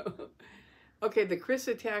you go. Okay, the Chris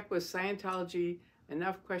attack was Scientology.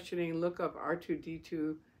 Enough questioning. Look up R2D2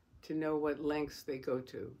 to know what lengths they go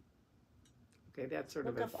to. Okay, that's sort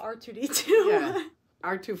of look a... up R2D2. Yeah.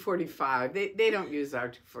 R245. They don't use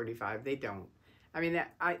R245. They don't. I mean,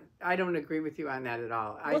 I don't agree with you on that at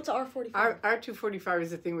all. What's R45? R245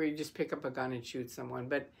 is the thing where you just pick up a gun and shoot someone,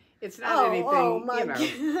 but it's not anything, you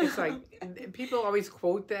know. It's like, people always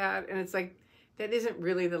quote that, and it's like, that isn't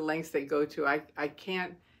really the lengths they go to. I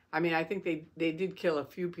can't, I mean, I think they did kill a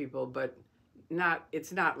few people, but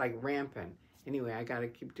it's not like rampant. Anyway, I got to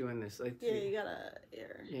keep doing this. Let's see. You got to,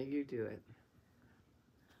 Yeah, you do it.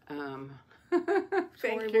 Thank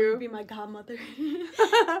Thank you. you. Would be my godmother.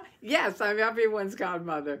 Yes, I'm everyone's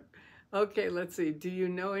godmother. Okay, let's see. Do you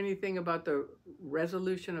know anything about the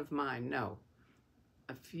resolution of mind? No.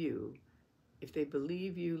 A few. If they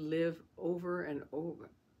believe you live over and over.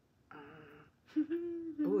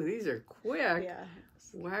 Oh, these are quick. Yeah.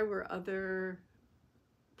 Why were other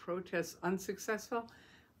protests unsuccessful?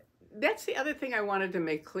 That's the other thing I wanted to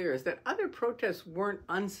make clear, is that other protests weren't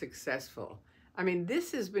unsuccessful. I mean,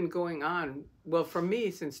 this has been going on, well, for me,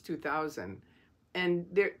 since 2000. And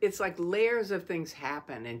it's like layers of things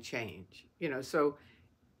happen and change, you know. So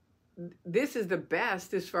this is the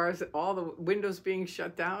best as far as all the windows being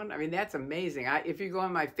shut down. I mean, that's amazing. If you go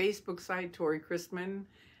on my Facebook site, Tory Christman,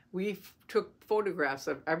 we took photographs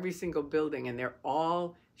of every single building, and they're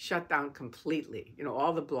all shut down completely. You know,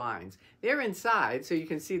 all the blinds. They're inside, so you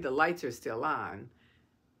can see the lights are still on,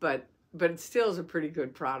 but it still is a pretty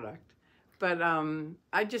good product. But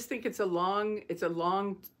I just think it's a long-term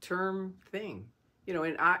thing, you know.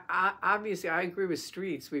 And I obviously I agree with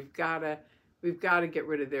streets. We've got to get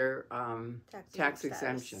rid of their tax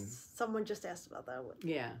exemption. Someone just asked about that one.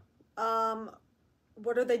 Yeah.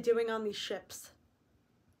 What are they doing on these ships?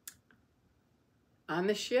 On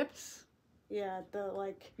the ships? Yeah,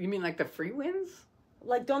 You mean like the free winds?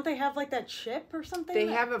 Like, don't they have like that ship or something? They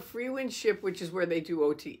have a free wind ship, which is where they do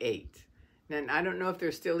OT8. And I don't know if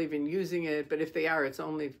they're still even using it, but if they are, it's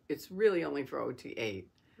really only for OT8.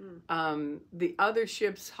 The other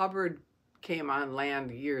ships, Hubbard came on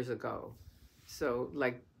land years ago. So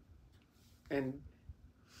and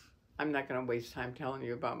I'm not going to waste time telling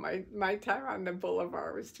you about my time on the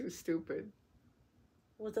Boulevard. It was too stupid.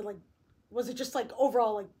 Was it just like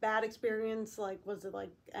overall like bad experience? Like, was it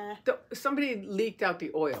like somebody leaked out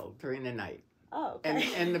the oil during the night. Oh,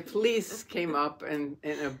 okay. And the police came up in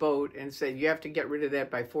a boat and said, you have to get rid of that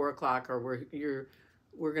by 4 o'clock, or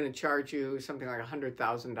we're going to charge you something like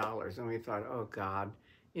 $100,000. And we thought, oh God,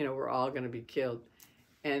 you know, we're all going to be killed.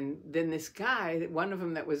 And then this guy, one of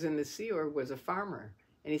them that was in the Sea Org, was a farmer.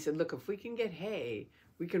 And he said, look, if we can get hay,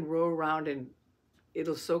 we can row around and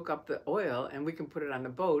it'll soak up the oil, and we can put it on the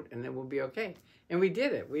boat, and then we'll be okay. And we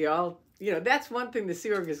did it. We all, you know, that's one thing the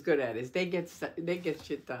Sea Org is good at, is they get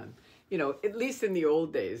shit done. You know, at least in the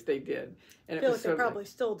old days, they did. And I feel like they probably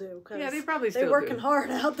still do. Yeah, they probably still do. They're working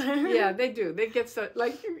hard out there. Yeah, they do. They get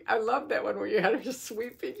I love that one where you had her just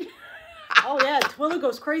sweeping. Oh, yeah. Twilla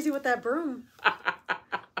goes crazy with that broom.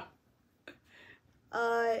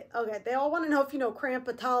 Okay, they all want to know if you know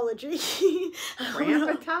crampatology.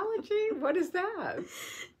 Crampatology? What is that?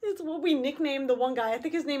 It's what we nicknamed the one guy. I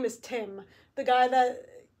think his name is Tim. The guy that,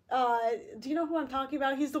 do you know who I'm talking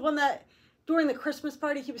about? He's the one that, during the Christmas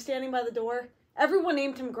party, he was standing by the door. Everyone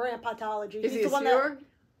named him Grandpatology. Is He's he the a one sewer? that,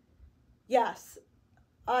 yes.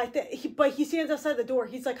 But he stands outside the door.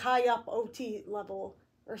 He's like high up OT level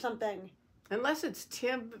or something. Unless it's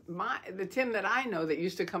Tim, the Tim that I know that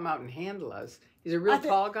used to come out and handle us. He's a real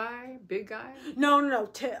tall guy, big guy. No.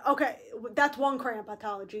 Okay, that's one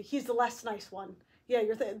crampatology. He's the less nice one. Yeah,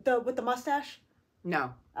 you're the with the mustache.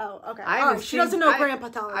 No. Oh, okay. I All right. She doesn't know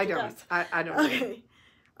crampatology. I don't. I don't. Okay.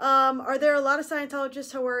 Are there a lot of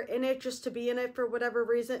Scientologists who are in it just to be in it for whatever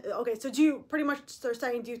reason? Okay, so do you pretty much start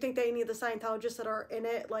saying, do you think that any of the Scientologists that are in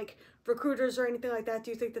it, like recruiters or anything like that,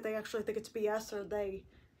 do you think that they actually think it's BS, or they?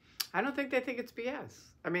 I don't think they think it's BS.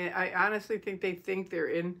 I mean, I honestly think they think they're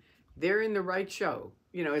in the right show.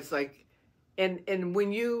 You know, it's like, and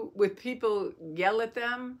when with people yell at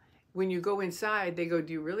them, when you go inside, they go,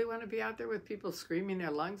 "Do you really want to be out there with people screaming their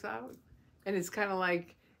lungs out?" And it's kind of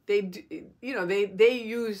like they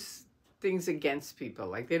use things against people.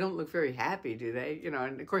 Like, they don't look very happy, do they? You know,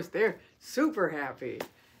 and of course they're super happy,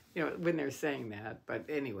 you know, when they're saying that. But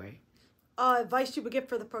anyway. Advice you would give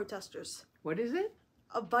for the protesters. What is it?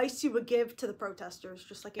 Advice you would give to the protesters,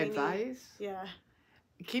 just like advice. Yeah.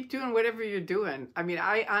 Keep doing whatever you're doing. I mean,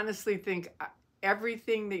 I honestly think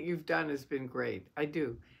everything that you've done has been great. I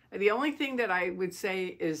do. The only thing that I would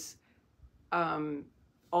say is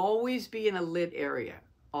always be in a lit area.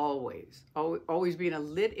 Always be in a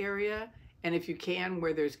lit area, and if you can,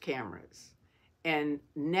 where there's cameras. And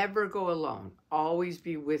never go alone. Always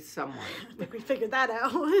be with someone. I think we figured that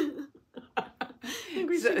out. I think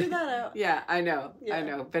we figured that out. Yeah, I know. Yeah. I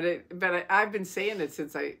know. But I've been saying it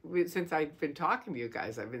since I've been talking to you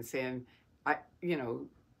guys. I've been saying,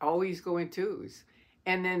 always go in twos.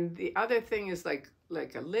 And then the other thing is like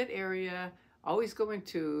a lit area, always go in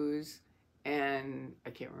twos, and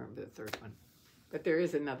I can't remember the third one. But there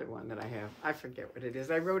is another one that I have. I forget what it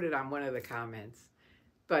is. I wrote it on one of the comments.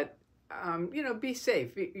 But be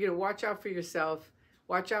safe. Watch out for yourself.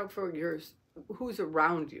 Watch out for who's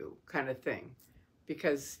around you, kind of thing.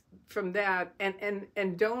 Because from that,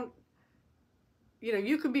 and don't,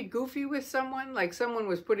 you can be goofy with someone. Like, someone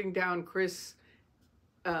was putting down Chris,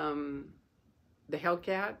 the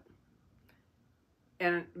Hellcat,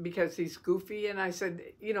 and because he's goofy, and I said,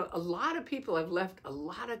 a lot of people have left a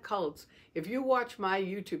lot of cults. If you watch my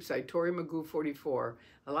YouTube site, Tory Magoo 44,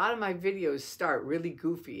 a lot of my videos start really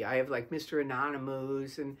goofy. I have like Mr.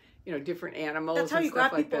 Anonymous and different animals. That's how you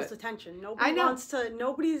grab people's attention.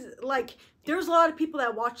 Nobody's like. There's a lot of people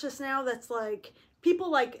that watch this now. That's like people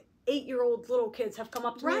like 8-year-old little kids have come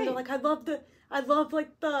up to me and they're like, I love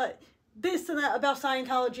like the this and that about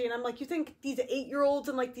Scientology, and I'm like, you think these 8-year-olds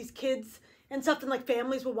and like these kids and stuff and like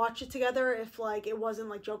families would watch it together if like it wasn't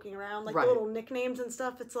like joking around, like the little nicknames and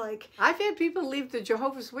stuff? It's like, I've had people leave the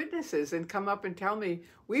Jehovah's Witnesses and come up and tell me,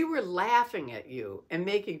 we were laughing at you and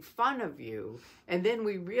making fun of you, and then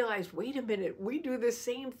we realized, wait a minute, we do the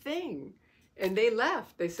same thing. And they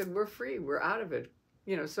left. They said, we're free, we're out of it.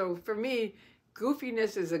 So for me,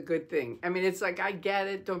 goofiness is a good thing. I mean, it's like, I get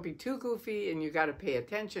it, don't be too goofy, and you got to pay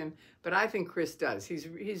attention, but I think Chris does.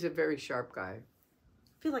 He's a very sharp guy.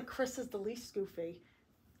 I feel like Chris is the least goofy.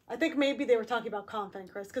 I think maybe they were talking about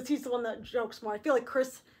Confident Chris, because he's the one that jokes more. I feel like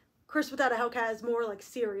Chris without a Hellcat is more like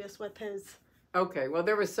serious with his. Okay, well,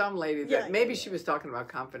 there was some lady that maybe she was talking about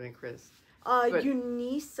Confident Chris.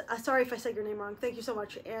 Eunice, sorry if I said your name wrong. Thank you so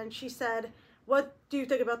much. And she said, what do you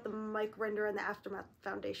think about the Mike Render and the Aftermath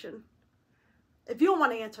Foundation? If you don't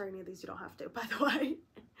want to answer any of these, you don't have to, by the way.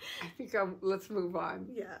 I think let's move on.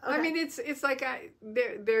 Yeah. Okay. I mean, it's like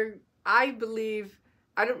I believe.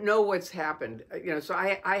 I don't know what's happened, so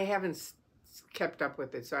I haven't kept up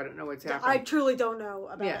with it, so I don't know what's happened. I truly don't know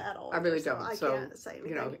about it at all. I really don't. I can't say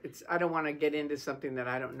anything. I don't want to get into something that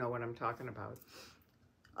I don't know what I'm talking about.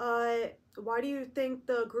 Why do you think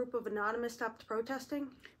the group of Anonymous stopped protesting?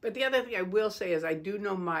 But the other thing I will say is I do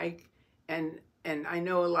know Mike, and I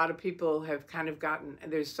know a lot of people have kind of gotten,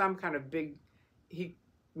 there's some kind of big,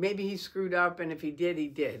 maybe he screwed up, and if he did, he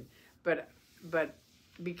did. But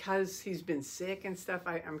because he's been sick and stuff,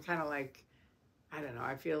 I'm kind of like, I don't know,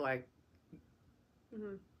 I feel like, I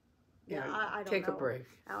don't take know. A break.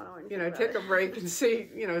 I don't know anything about take a break and see,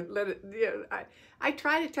 let it, I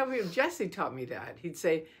try to tell people, Jesse taught me that.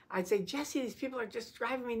 I'd say, Jesse, these people are just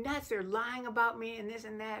driving me nuts. They're lying about me and this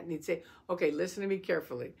and that. And he'd say, okay, listen to me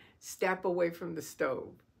carefully. Step away from the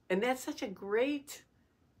stove. And that's such a great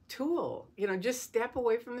tool. Just step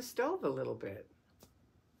away from the stove a little bit.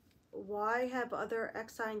 Why have other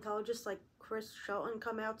ex-Scientologists like Chris Shelton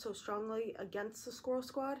come out so strongly against the Squirrel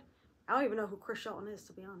Squad? I don't even know who Chris Shelton is,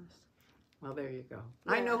 to be honest. Well, there you go.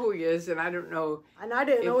 Yeah. I know who he is, and I don't know. And I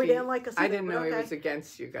didn't know he didn't like us either. I didn't know okay. he was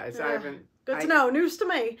against you guys. Yeah. I haven't. Good to know. News to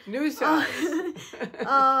me. News to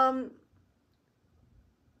us.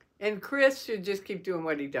 And Chris should just keep doing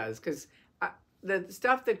what he does, because the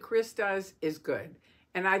stuff that Chris does is good.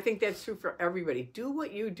 And I think that's true for everybody. Do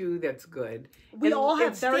what you do that's good. We all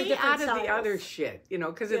have very different styles. Stay out of the styles. other shit, you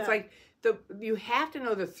know, because it's like you have to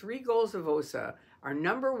know the 3 goals of OSA are: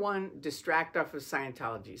 number 1, distract off of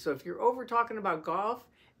Scientology. So if you're over talking about golf,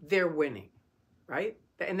 they're winning, right?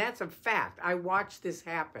 And that's a fact. I watched this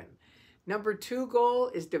happen. Number 2 goal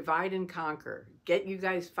is divide and conquer. Get you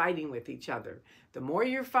guys fighting with each other. The more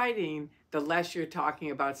you're fighting, the less you're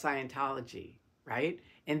talking about Scientology, right?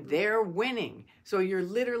 And they're winning. So you're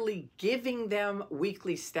literally giving them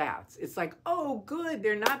weekly stats. It's like, oh, good,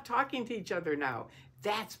 they're not talking to each other now.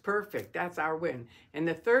 That's perfect. That's our win. And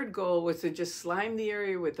the 3rd goal was to just slime the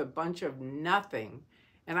area with a bunch of nothing.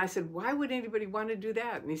 And I said, why would anybody want to do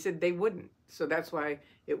that? And he said, they wouldn't. So that's why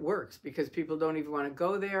it works, because people don't even want to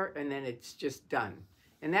go there, and then it's just done.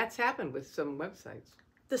 And that's happened with some websites.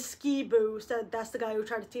 The Ski Boo said that's the guy who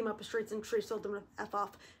tried to team up with Streets and Trees, told them to F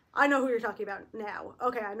off. I know who you're talking about now.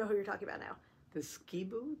 Okay, I know who you're talking about now. The Ski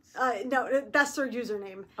Boots? No, that's their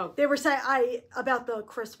username. Oh. They were saying about the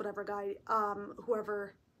Chris whatever guy,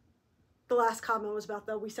 whoever. The last comment was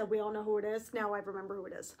about we said we all know who it is. Now I remember who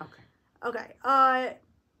it is. Okay. Okay.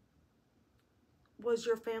 Was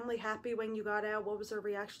your family happy when you got out? What was their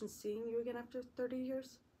reaction seeing you again after 30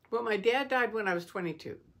 years? Well, my dad died when I was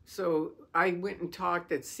 22. So I went and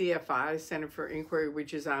talked at CFI, Center for Inquiry,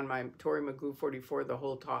 which is on my Tory Magoo 44, the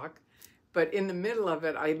whole talk. But in the middle of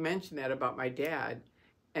it, I mentioned that about my dad.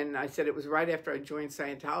 And I said it was right after I joined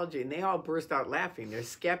Scientology. And they all burst out laughing. They're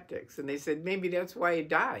skeptics. And they said, maybe that's why he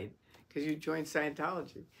died, because you joined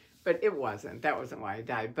Scientology. But it wasn't. That wasn't why he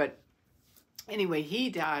died. But anyway, he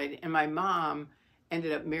died. And my mom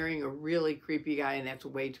ended up marrying a really creepy guy. And that's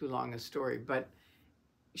way too long a story. But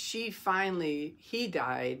he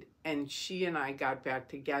died, and she and I got back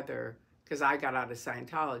together because I got out of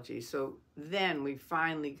Scientology. So then we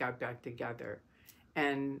finally got back together,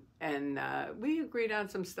 and we agreed on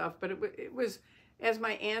some stuff. But it was, as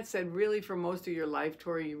my aunt said, really for most of your life,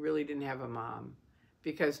 Tori, you really didn't have a mom,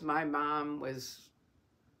 because my mom was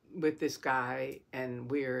with this guy and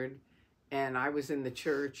weird, and I was in the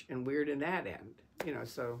church and weird in that end, you know,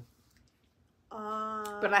 so.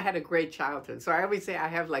 But I had a great childhood. So I always say I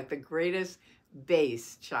have like the greatest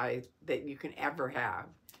base child that you can ever have.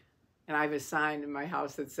 And I have a sign in my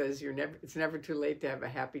house that says it's never too late to have a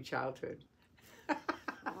happy childhood.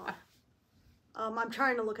 I'm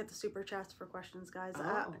trying to look at the super chats for questions, guys.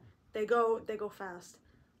 Oh. They go fast.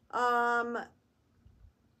 Some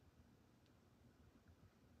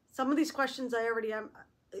of these questions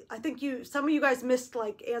I think some of you guys missed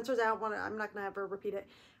like answers. I'm not gonna ever repeat it.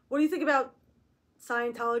 What do you think about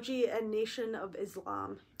Scientology and Nation of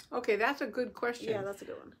Islam? Okay, that's a good question. Yeah, that's a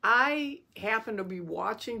good one. I happened to be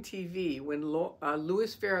watching TV when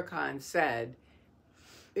Louis Farrakhan said,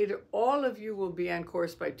 all of you will be on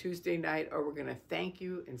course by Tuesday night, or we're going to thank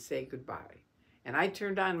you and say goodbye. And I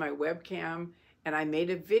turned on my webcam and I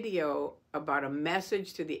made a video about a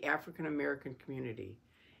message to the African American community.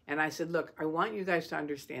 And I said, look, I want you guys to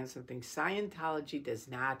understand something. Scientology does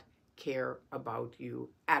not care about you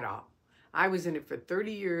at all. I was in it for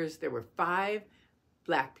 30 years. There were 5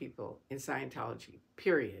 Black people in Scientology,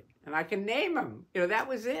 period. And I can name them. You know, that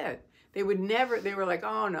was it. They would never, they were like,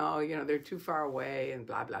 oh no, you know, they're too far away and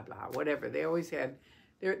blah, blah, blah, whatever. They always had,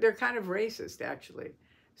 they're kind of racist, actually.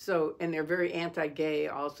 So, and they're very anti-gay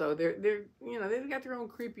also. They're you know, they've got their own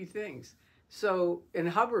creepy things. So, and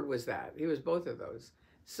Hubbard was that. He was both of those.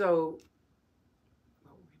 So,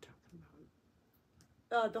 what were we talking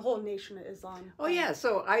about? The whole Nation of Islam. Oh yeah,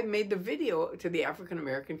 so I made the video to the African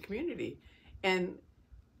American community. And,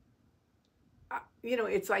 you know,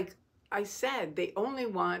 it's like I said, they only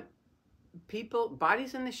want people,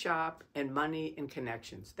 bodies in the shop, and money and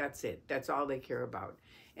connections. That's it. That's all they care about.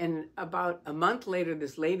 And about a month later,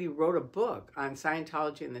 this lady wrote a book on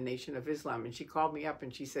Scientology and the Nation of Islam. And she called me up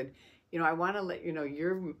and she said, you know, I want to let you know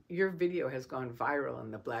your video has gone viral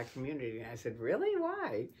in the Black community. And I said, really?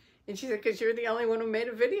 Why? And she said, because you're the only one who made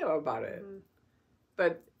a video about it. Mm-hmm.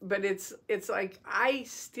 But it's like, I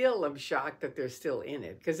still am shocked that they're still in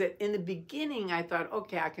it. Because in the beginning, I thought,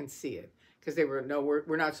 okay, I can see it. Because they were, no,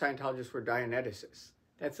 we're not Scientologists, we're Dianeticists.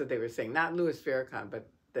 That's what they were saying. Not Louis Farrakhan, but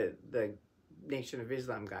the Nation of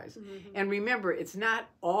Islam guys. Mm-hmm. And remember, it's not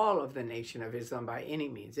all of the Nation of Islam by any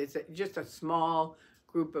means. It's just a small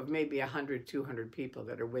group of maybe 100, 200 people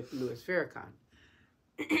that are with Louis Farrakhan.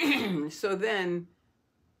 So then,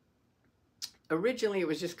 originally it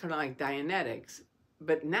was just kind of like Dianetics,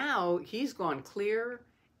 but now he's gone clear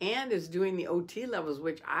and is doing the OT levels,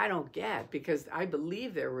 which I don't get because I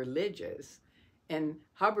believe they're religious. And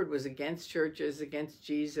Hubbard was against churches, against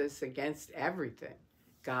Jesus, against everything.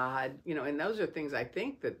 God, you know, and those are things I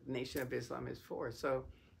think that Nation of Islam is for. So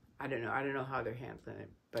I don't know. I don't know how they're handling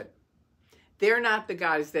it, but they're not the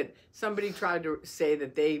guys that somebody tried to say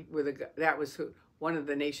that they were that was who, one of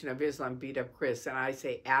the Nation of Islam beat up Chris. And I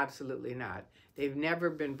say absolutely not. They've never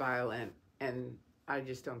been violent. And I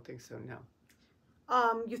just don't think so. No.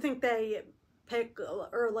 You think they pick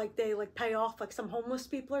or like they like pay off like some homeless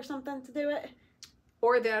people or something to do it?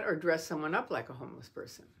 Or that, or dress someone up like a homeless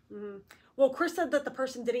person. Mm-hmm. Well, Chris said that the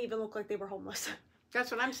person didn't even look like they were homeless. That's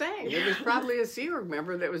what I'm saying. It was probably a Sea Org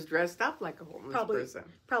member that was dressed up like a homeless person.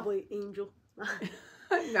 Probably Angel.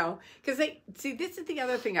 No, because see, this is the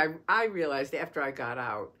other thing I realized after I got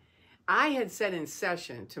out. I had said in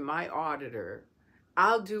session to my auditor,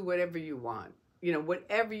 I'll do whatever you want. You know,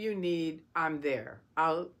 whatever you need, I'm there.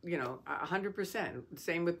 I'll, you know, 100%.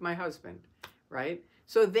 Same with my husband, right?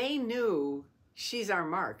 So they knew she's our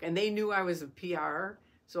mark, and they knew I was a PR,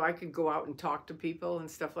 so I could go out and talk to people and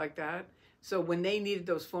stuff like that. So when they needed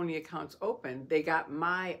those phony accounts open, they got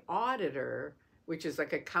my auditor, which is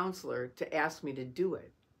like a counselor, to ask me to do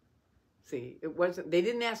it. See, it wasn't, they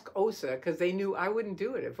didn't ask OSA because they knew I wouldn't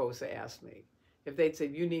do it if OSA asked me. If they'd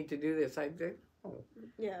said, you need to do this, I'd say, oh,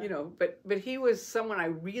 yeah. You know, but he was someone I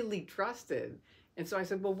really trusted. And so I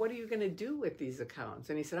said, well, what are you going to do with these accounts?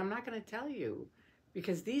 And he said, I'm not going to tell you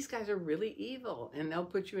because these guys are really evil and they'll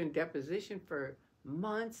put you in deposition for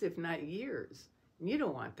months, if not years. And you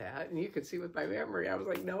don't want that. And you could see with my memory, I was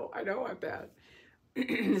like, no, I don't want that.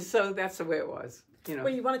 So that's the way it was. You know.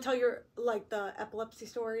 Well, you want to tell your, like, the epilepsy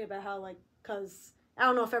story about how, like, because I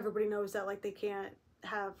don't know if everybody knows that, like, they can't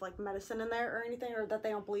have, like, medicine in there or anything, or that they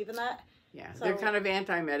don't believe in that. Yeah, so, they're kind of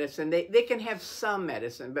anti-medicine. They can have some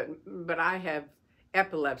medicine, but I have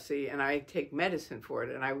epilepsy, and I take medicine for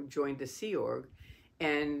it, and I joined the Sea Org,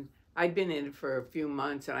 and I'd been in it for a few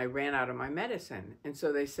months, and I ran out of my medicine. And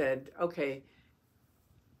so they said, okay,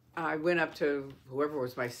 I went up to whoever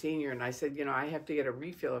was my senior and I said, you know, I have to get a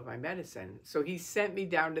refill of my medicine. So he sent me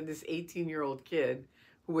down to this 18-year-old kid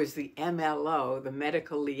who was the MLO, the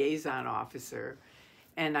medical liaison officer.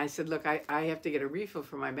 And I said, look, I have to get a refill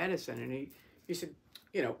for my medicine. And he said,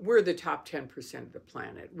 you know, we're the top 10% of the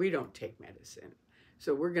planet. We don't take medicine.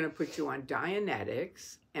 So we're going to put you on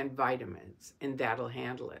Dianetics and vitamins, and that'll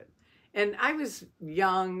handle it. And I was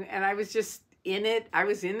young and I was just in it. I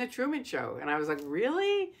was in the Truman Show and I was like,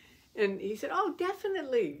 really? And he said, oh,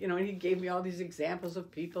 definitely. You know, and he gave me all these examples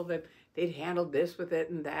of people that they'd handled this with it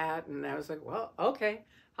and that. And I was like, well, okay,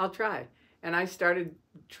 I'll try. And I started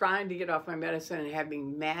trying to get off my medicine and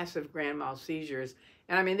having massive grand mal seizures.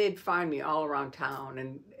 And I mean, they'd find me all around town.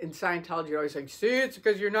 And in Scientology, always like, see, it's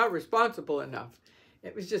because you're not responsible enough.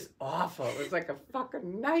 It was just awful. It was like a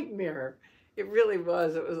fucking nightmare. It really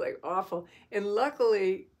was. It was like awful. And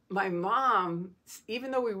luckily, my mom,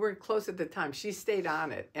 even though we weren't close at the time, she stayed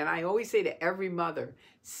on it. And I always say to every mother,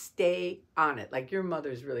 stay on it. Like, your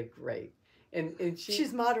mother's really great. And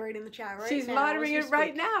she's moderating the chat right now. She's moderating it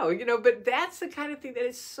right now, you know, but that's the kind of thing that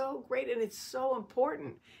is so great and it's so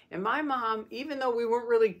important. And my mom, even though we weren't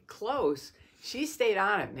really close, she stayed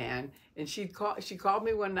on it, man. And she called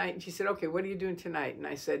me one night and she said, okay, what are you doing tonight? And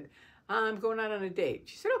I said, I'm going out on a date.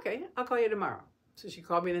 She said, okay, I'll call you tomorrow. So she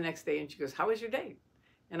called me the next day and she goes, how was your date?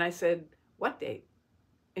 And I said, what date?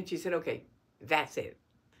 And she said, okay, that's it.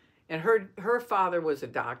 And her father was a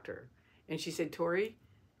doctor. And she said, Tory,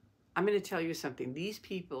 I'm going to tell you something. These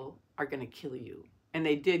people are going to kill you. And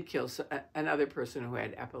they did kill another person who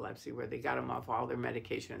had epilepsy, where they got them off all their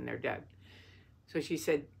medication and they're dead. So she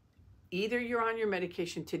said, either you're on your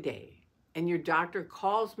medication today and your doctor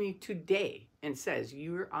calls me today and says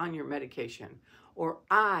you're on your medication, or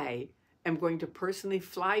I am going to personally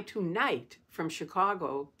fly tonight from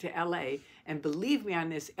Chicago to LA, and believe me on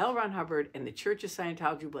this, L. Ron Hubbard and the Church of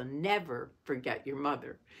Scientology will never forget your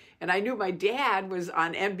mother. And I knew my dad was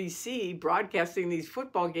on NBC broadcasting these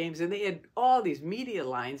football games, and they had all these media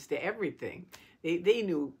lines to everything. They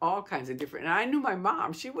knew all kinds of different, and I knew my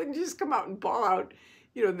mom, she wouldn't just come out and bawl out,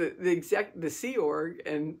 you know, the Sea Org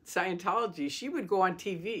and Scientology. She would go on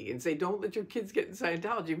TV and say, don't let your kids get in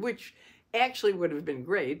Scientology, which actually would have been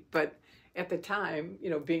great, but at the time, you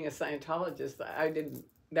know, being a Scientologist,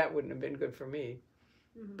 that wouldn't have been good for me.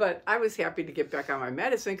 Mm-hmm. But I was happy to get back on my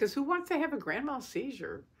medicine, because who wants to have a grand mal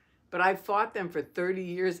seizure? But I've fought them for 30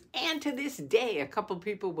 years. And to this day, a couple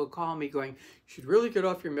people will call me going, you should really get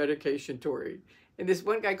off your medication, Tory. And this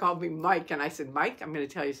one guy called me Mike. And I said, Mike, I'm going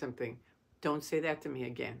to tell you something. Don't say that to me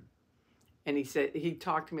again. And he said, he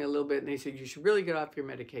talked to me a little bit and he said, you should really get off your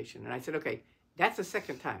medication. And I said, okay, that's the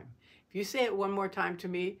second time. If you say it one more time to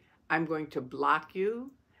me, I'm going to block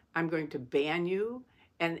you. I'm going to ban you.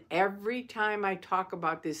 And every time I talk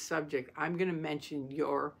about this subject, I'm going to mention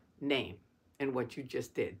your name and what you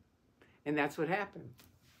just did. And that's what happened.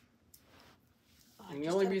 And the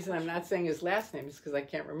only reason I'm not saying his last name is because I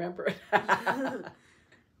can't remember it.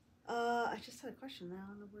 I just had a question now. I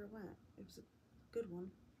don't know where it went. It was a good one.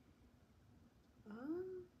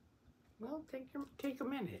 Well, take a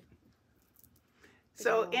minute.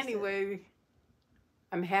 So anyway,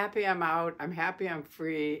 I'm happy I'm out. I'm happy I'm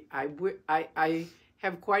free. I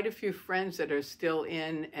have quite a few friends that are still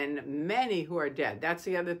in and many who are dead. That's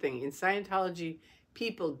the other thing. In Scientology,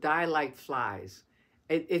 people die like flies.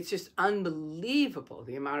 It's just unbelievable,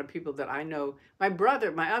 the amount of people that I know. My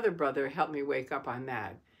other brother helped me wake up on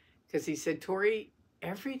that because he said, Tory,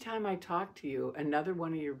 every time I talk to you, another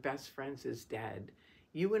one of your best friends is dead.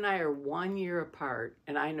 You and I are 1 year apart,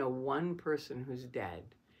 and I know one person who's dead.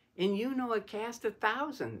 And you know a cast of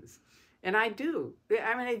thousands. And I do.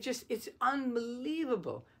 I mean, it's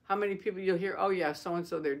unbelievable how many people you'll hear, oh yeah,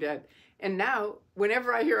 so-and-so, they're dead. And now,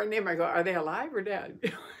 whenever I hear a name, I go, are they alive or dead? Oh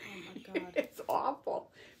my God. It's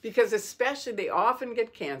awful. Because especially, they often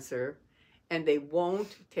get cancer, and they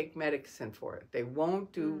won't take medicine for it. They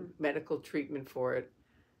won't do medical treatment for it.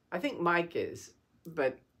 I think Mike is,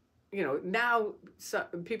 but you know, now some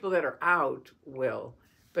people that are out will,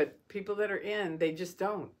 but people that are in, they just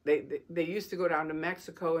don't. They used to go down to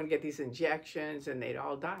Mexico and get these injections, and they'd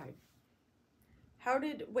all die.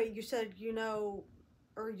 Wait, you said you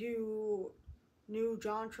knew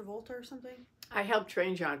John Travolta or something? I helped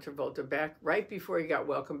train John Travolta back right before he got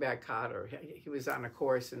Welcome Back, Kotter. He was on a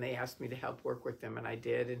course, and they asked me to help work with him, and I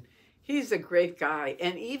did. And he's a great guy.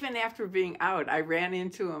 And even after being out, I ran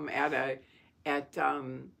into him out at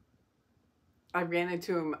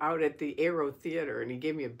the Aero Theater, and he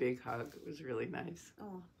gave me a big hug. It was really nice.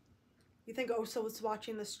 Oh, you think Osa was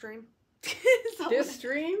watching the stream? This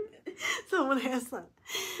stream? Someone asked that.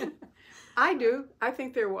 I do. I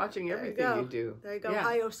think they're watching everything you do. There you go. Yeah.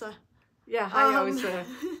 Hi, Osa. Yeah, hi, Osa.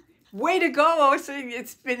 Way to go, Osa.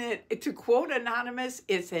 It's been, to quote Anonymous,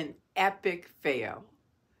 it's an epic fail.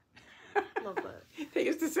 Love that. They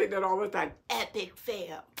used to say that all the time. Epic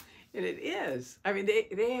fail. And it is. I mean,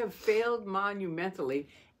 they have failed monumentally,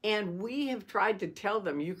 and we have tried to tell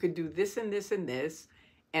them you could do this and this and this,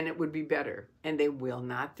 and it would be better, and they will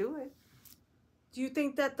not do it. Do you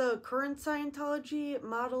think that the current Scientology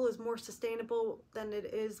model is more sustainable than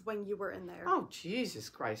it is when you were in there? Oh, Jesus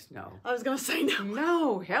Christ, no. I was going to say no.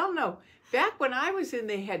 No, hell no. Back when I was in,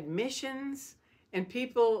 they had missions, and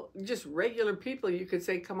people, just regular people, you could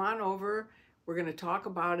say, come on over. We're going to talk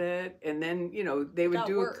about it. And then, you know, they would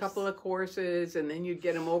do a couple of courses, and then you'd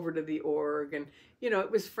get them over to the org. And, you know,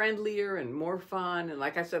 it was friendlier and more fun. And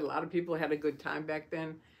like I said, a lot of people had a good time back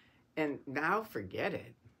then. And now, forget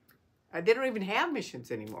it. They don't even have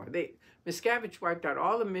missions anymore. Miscavige wiped out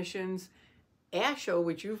all the missions. ASHO,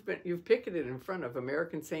 which you've picketed in front of,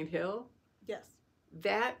 American St. Hill. Yes.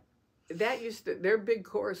 That used to, their big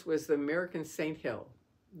course was the American St. Hill,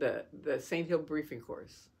 the St. Hill briefing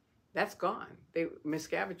course. That's gone.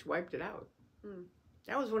 Miscavige wiped it out. Mm.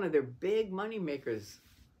 That was one of their big money makers.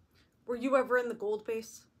 Were you ever in the Gold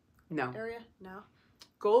Base area? No.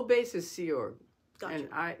 Gold Base is Sea Org. Gotcha. And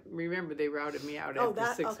I remember they routed me out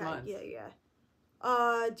after 6 months.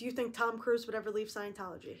 Yeah. Do you think Tom Cruise would ever leave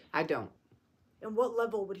Scientology? I don't. And what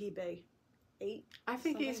level would he be? 8? I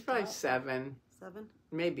think he's probably 7. 7?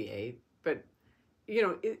 Maybe 8. But, you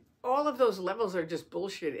know, all of those levels are just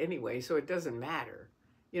bullshit anyway, so it doesn't matter.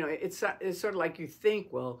 You know, it's sort of like you think,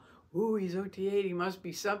 well, ooh, he's OT8, he must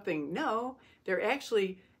be something. No, they're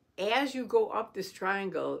actually, as you go up this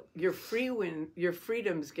triangle, your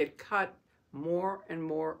freedoms get cut more and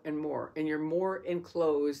more and more, and you're more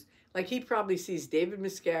enclosed. Like he probably sees David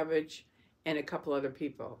Miscavige and a couple other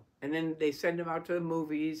people, and then they send him out to the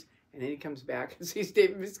movies, and then he comes back and sees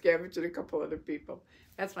David Miscavige and a couple other people.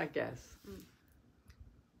 That's my guess.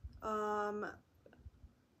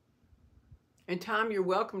 And Tom, you're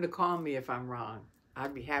welcome to call me if I'm wrong.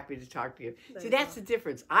 I'd be happy to talk to you. See, that's the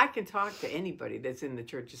difference. I can talk to anybody that's in the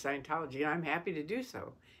Church of Scientology, and I'm happy to do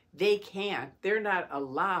so. They can't. They're not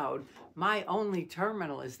allowed. My only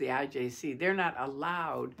terminal is the IJC. They're not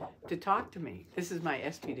allowed to talk to me. This is my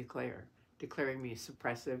SP declare, declaring me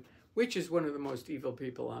suppressive, which is one of the most evil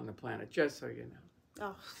people on the planet, just so you know.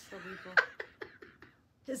 Oh, so evil.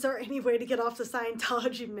 Is there any way to get off the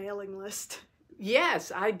Scientology mailing list?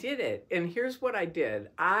 Yes, I did it. And here's what I did.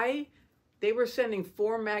 They were sending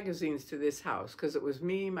 4 magazines to this house because it was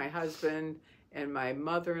me, my husband, and my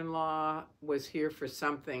mother-in-law was here for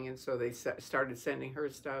something. And so they started sending her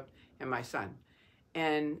stuff, and my son.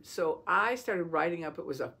 And so I started writing up it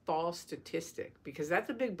was a false statistic because that's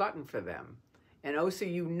a big button for them. And also,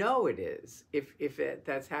 you know it is if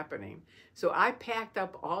that's happening. So I packed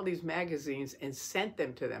up all these magazines and sent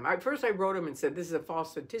them to them. First, I wrote them and said, this is a false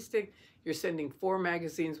statistic. You're sending 4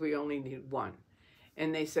 magazines. We only need 1.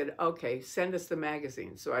 And they said, okay, send us the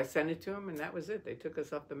magazine. So I sent it to them, and that was it. They took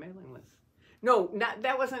us off the mailing list. No,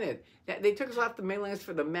 that wasn't it. They took us off the mailing list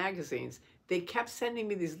for the magazines. They kept sending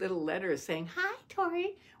me these little letters saying, hi,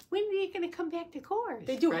 Tory, when are you going to come back to course?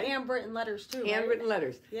 They do handwritten letters, too, Handwritten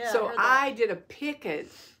letters. Yeah, so I did a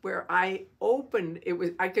picket where I opened,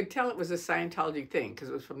 I could tell it was a Scientology thing because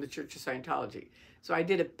it was from the Church of Scientology. So I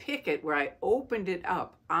did a picket where I opened it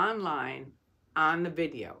up online on the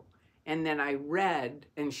video. And then I read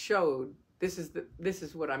and showed, this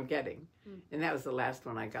is what I'm getting. And that was the last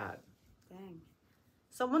one I got. Dang.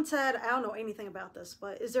 Someone said, I don't know anything about this,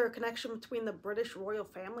 but is there a connection between the British royal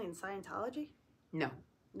family and Scientology? No.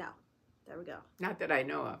 No. There we go. Not that I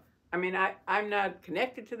know of. I mean, I'm not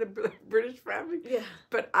connected to the British family. Yeah.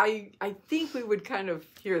 But I think we would kind of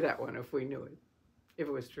hear that one if we knew it, if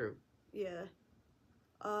it was true. Yeah.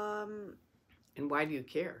 And why do you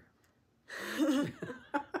care?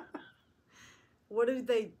 What do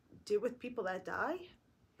they do with people that die?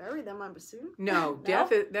 Bury them, I'm assuming? No,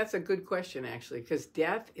 death that's a good question, actually, because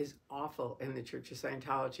death is awful in the Church of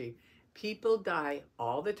Scientology. People die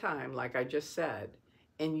all the time, like I just said,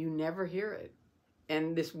 and you never hear it.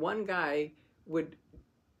 And this one guy would,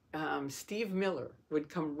 Steve Miller, would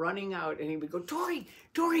come running out and he would go, Tory,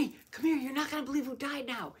 come here, you're not going to believe who died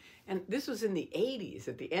now. And this was in the 80s,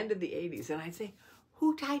 at the end of the 80s. And I'd say,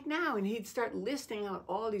 who died now? And he'd start listing out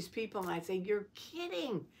all these people, and I'd say, you're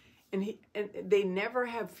kidding. And they never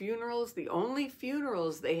have funerals. The only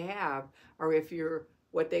funerals they have are if you're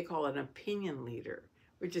what they call an opinion leader,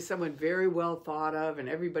 which is someone very well thought of and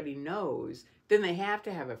everybody knows. Then they have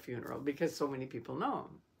to have a funeral because so many people know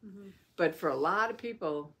them. Mm-hmm. But for a lot of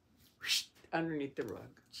people, whoosh, underneath the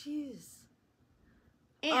rug. Jeez.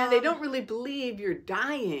 And they don't really believe you're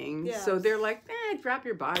dying, yes. So they're like, drop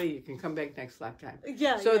your body, you can come back next lifetime.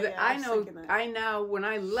 Yeah. So yeah, I know when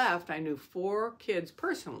I left, I knew 4 kids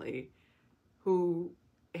personally who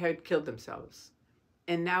had killed themselves.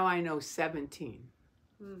 And now I know 17.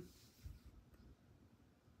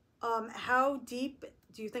 How deep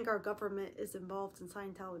do you think our government is involved in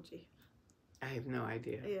Scientology? I have no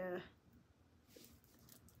idea. Yeah.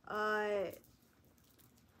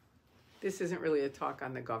 This isn't really a talk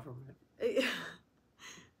on the government.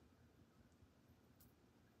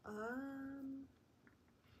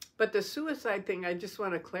 But the suicide thing, I just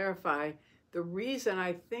want to clarify, the reason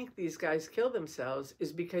I think these guys kill themselves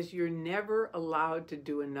is because you're never allowed to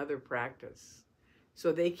do another practice.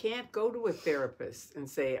 So they can't go to a therapist and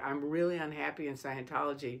say, I'm really unhappy in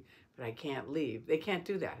Scientology, but I can't leave. They can't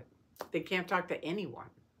do that. They can't talk to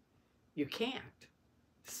anyone. You can't.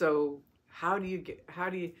 So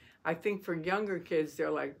I think for younger kids,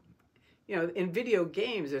 they're like, in video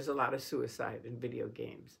games, there's a lot of suicide in video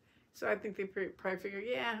games. So I think they probably figure,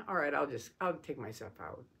 yeah, all right, I'll take myself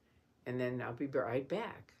out. And then I'll be right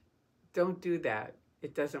back. Don't do that.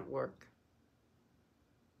 It doesn't work.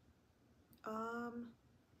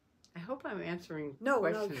 I hope I'm answering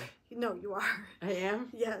questions. No, you are. I am?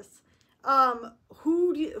 Yes.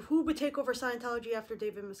 Who would take over Scientology after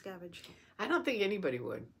David Miscavige? I don't think anybody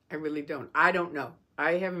would. I really don't. I don't know.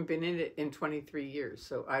 I haven't been in it in 23 years,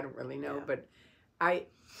 so I don't really know. Yeah. But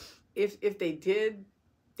if they did,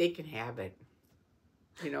 they can have it.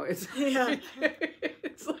 It's yeah.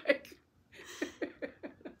 It's like.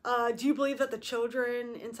 Do you believe that the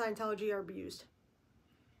children in Scientology are abused?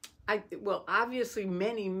 Well, obviously,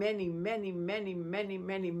 many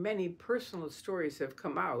personal stories have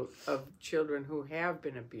come out of children who have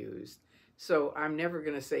been abused. So I'm never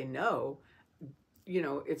going to say no.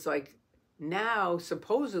 It's like now,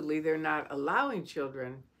 supposedly, they're not allowing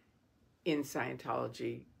children in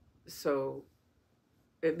Scientology. So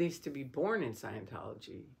at least to be born in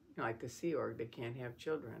Scientology, like the Sea Org, they can't have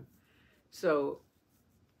children. So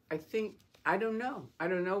I don't know. I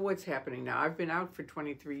don't know what's happening now. I've been out for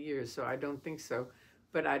 23 years, so I don't think so.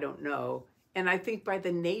 But I don't know. And I think by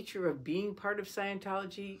the nature of being part of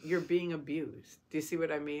Scientology, you're being abused. Do you see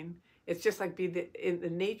what I mean? It's just like in the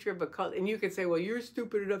nature of a cult. And you could say, well, you're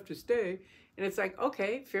stupid enough to stay. And it's like,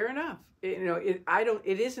 okay, fair enough.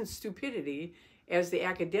 It isn't stupidity. as the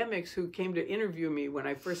academics who came to interview me when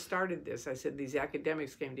I first started this, I said, these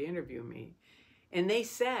academics came to interview me. And they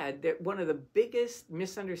said that one of the biggest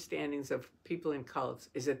misunderstandings of people in cults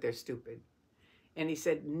is that they're stupid. And he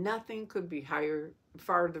said nothing could be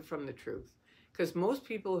farther from the truth. Because most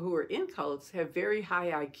people who are in cults have very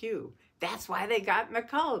high IQ. That's why they got in a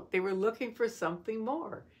cult. They were looking for something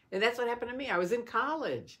more. And that's what happened to me. I was in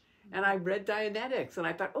college and I read Dianetics and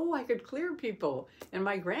I thought, oh, I could clear people. And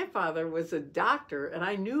my grandfather was a doctor and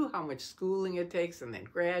I knew how much schooling it takes and then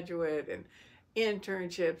graduate and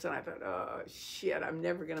internships. And I thought, oh, shit, I'm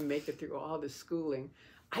never going to make it through all this schooling.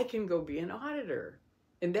 I can go be an auditor.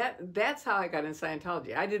 And that's how I got in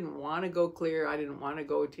Scientology. I didn't want to go clear. I didn't want to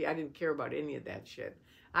go I didn't care about any of that shit.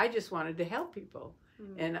 I just wanted to help people.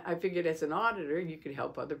 And I figured as an auditor, you could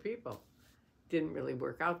help other people. Didn't really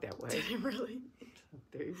work out that way. Didn't really. So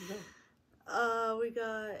there you go. We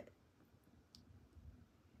got...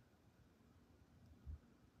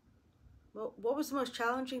 Well, what was the most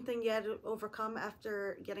challenging thing you had to overcome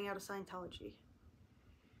after getting out of Scientology?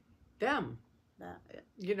 Them. Yeah.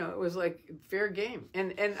 You know, it was like fair game.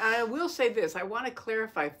 And I will say this, I want to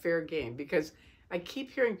clarify fair game because I keep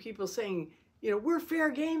hearing people saying, you know, we're fair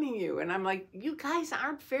gaming you. And I'm like, you guys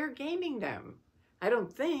aren't fair gaming them. I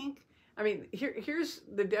don't think. I mean, here's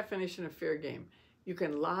the definition of fair game. You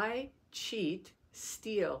can lie, cheat,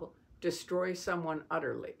 steal, destroy someone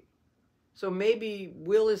utterly. So maybe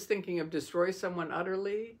Will is thinking of destroy someone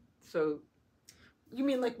utterly. So you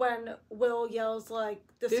mean like when Will yells like,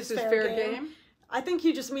 this is fair game? I think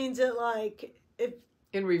he just means it like if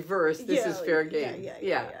in reverse, this is fair game.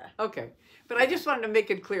 Yeah. Okay. But I just wanted to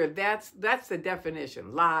make it clear that's the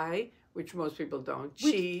definition. Lie, which most people don't.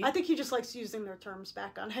 Cheat. I think he just likes using their terms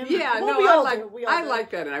back on him. Yeah, well, no, I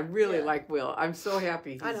like that, and I really like Will. I'm so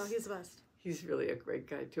happy. I know, he's the best. He's really a great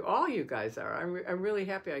guy too. All you guys are. I'm really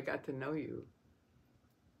happy I got to know you.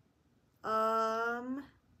 And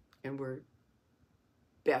we're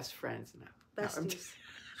best friends now. Besties.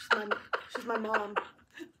 She's my mom.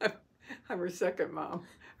 I'm her second mom.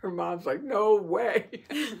 Her mom's like, no way.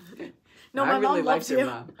 No, my mom loves you.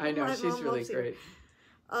 Mom. I know, she's really great.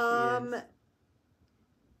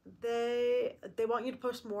 They want you to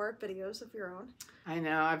post more videos of your own. I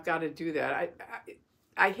know, I've got to do that.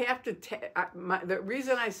 I have to. The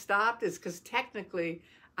reason I stopped is because technically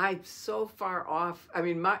I'm so far off. I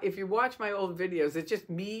mean, if you watch my old videos, it's just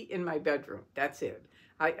me in my bedroom. That's it.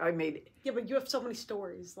 I made. Yeah, but you have so many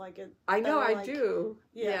stories, like it. I know I do.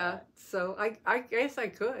 Yeah. So I guess I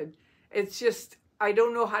could. It's just I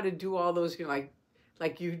don't know how to do all those. You know,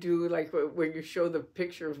 like you do, like where you show the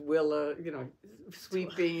picture of Willa, you know,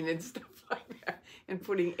 sweeping and stuff like that, and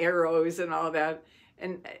putting arrows and all that.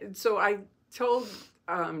 And so I told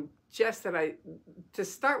Jess that to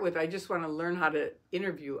start with, I just want to learn how to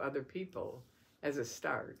interview other people as a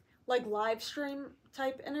start. Like live stream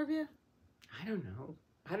type interview? I don't know.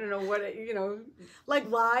 I don't know what, you know. Like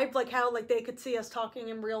live, like how like they could see us talking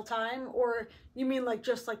in real time? Or you mean like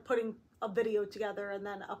just like putting a video together and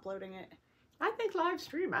then uploading it? I think live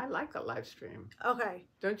stream. I like a live stream. Okay.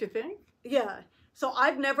 Don't you think? Yeah. So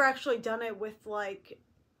I've never actually done it with like...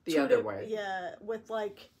 The other way. Yeah, with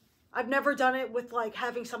like... I've never done it with like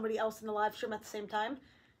having somebody else in the live stream at the same time.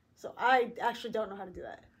 So I actually don't know how to do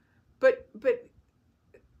that. But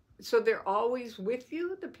so they're always with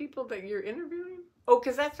you, the people that you're interviewing? Oh,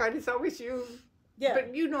 because that's right. It's always you. Yeah.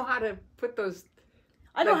 But you know how to put those...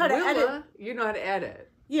 I know how to edit. You know how to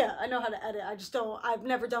edit. Yeah, I know how to edit. I just don't... I've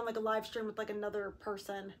never done like a live stream with like another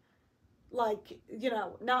person. Like, you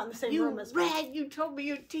know, not in the same room as me. You told me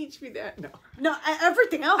you'd teach me that. No,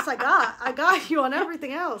 everything else I got. I got you on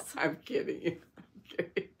everything else. I'm kidding you. I'm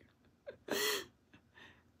kidding.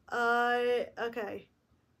 Okay.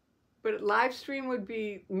 But live stream would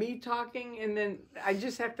be me talking, and then I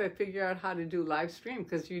just have to figure out how to do live stream,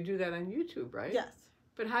 because you do that on YouTube, right? Yes.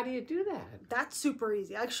 But how do you do that? That's super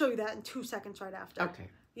easy. I can show you that in 2 seconds right after. Okay.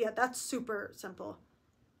 Yeah, that's super simple.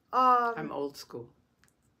 I'm old school.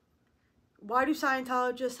 Why do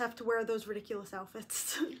Scientologists have to wear those ridiculous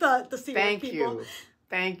outfits? the Thank people. you.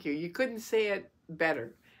 Thank you. You couldn't say it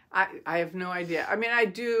better. I have no idea. I mean, I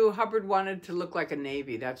do. Hubbard wanted to look like a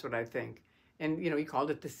Navy. That's what I think. And, you know, he called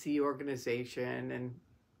it the Sea Organization, and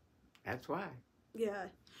that's why. Yeah.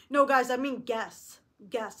 No, guys, I mean guests.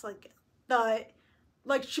 Guests, like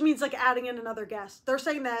she means like adding in another guest. They're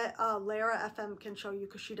saying that Lara FM can show you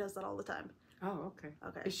because she does that all the time. Oh, okay.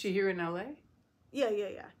 Okay. Is she here in LA? Yeah.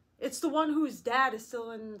 It's the one whose dad is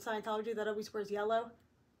still in Scientology that always wears yellow.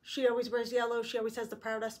 She always wears yellow. She always has the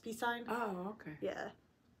proud SP sign. Oh, okay. Yeah.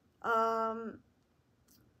 Let's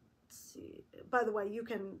see. By the way, you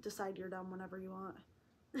can decide you're done whenever you want.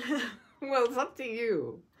 Well, it's up to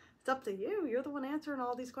you. It's up to you. You're the one answering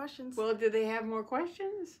all these questions. Well, do they have more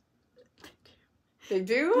questions? They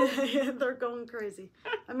do? They're going crazy.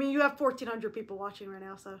 I mean, you have 1,400 people watching right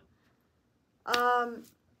now, so.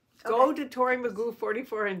 Go to Tory Magoo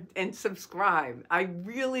 44 and subscribe.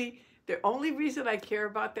 The only reason I care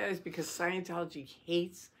about that is because Scientology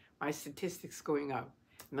hates my statistics going up.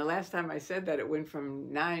 And the last time I said that, it went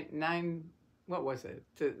from what was it,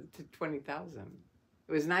 to 20,000.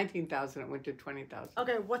 It was 19,000, it went to 20,000.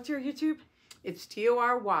 Okay, what's your YouTube? It's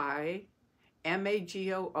TORYMAGOO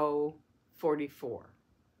 44.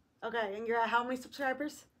 Okay, and you're at how many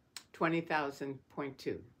subscribers?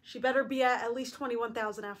 20,000.2. She better be at least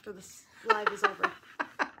 21,000 after this live is over.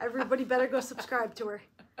 Everybody better go subscribe to her.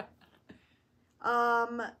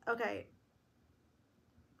 Okay.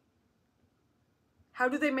 How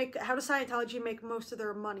does Scientology make most of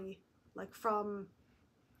their money?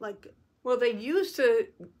 Well, they used to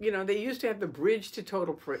have the bridge to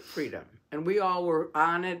total freedom, and we all were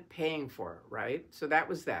on it paying for it, right? So that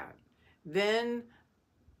was that. Then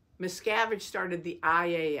Miscavige started the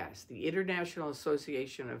IAS, the International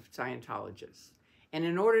Association of Scientologists. And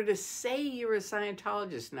in order to say you're a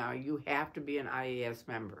Scientologist now, you have to be an IAS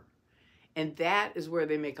member. And that is where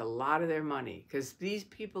they make a lot of their money, because these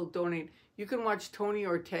people donate. You can watch Tony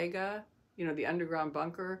Ortega, the Underground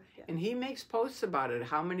Bunker, and he makes posts about it,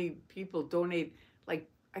 how many people donate. Like,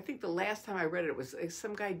 I think the last time I read it, it was like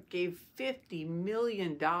some guy gave $50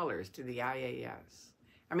 million to the IAS.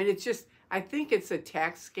 I mean, I think it's a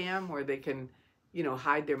tax scam where they can,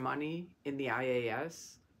 hide their money in the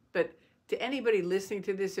IAS. But to anybody listening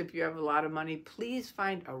to this, if you have a lot of money, please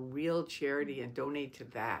find a real charity and donate to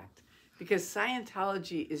that. Because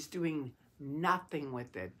Scientology is doing nothing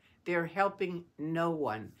with it. They're helping no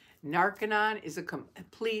one. Narconon is a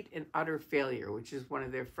complete and utter failure, which is one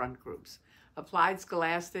of their front groups. Applied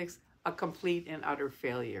Scholastics, a complete and utter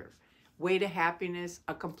failure. Way to Happiness,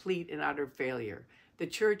 a complete and utter failure. The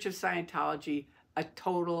Church of Scientology, a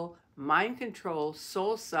total mind control,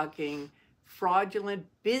 soul-sucking, fraudulent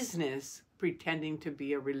business pretending to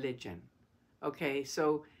be a religion. Okay,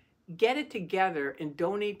 so get it together and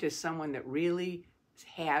donate to someone that really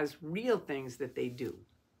has real things that they do.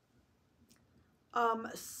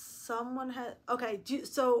 So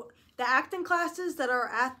the acting classes that are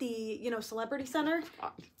at the, Celebrity Center,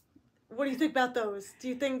 what do you think about those? Do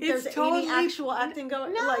you think there's any actual acting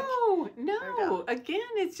going? No. Again,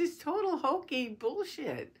 it's just total hokey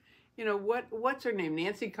bullshit. What's her name?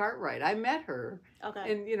 Nancy Cartwright. I met her.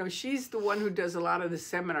 Okay. And, she's the one who does a lot of the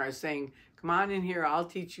seminars saying, come on in here, I'll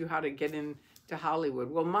teach you how to get into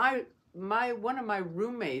Hollywood. Well, one of my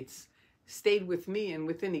roommates stayed with me, and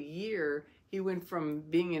within a year, he went from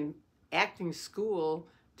being in acting school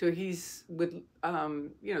to he's with,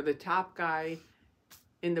 the top guy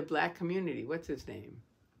in the black community. What's his name?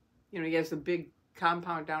 He has a big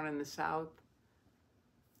compound down in the South.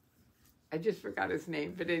 I just forgot his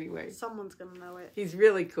name, but anyway. Someone's going to know it. He's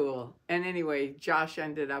really cool. And anyway, Josh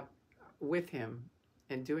ended up with him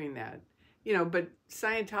and doing that. But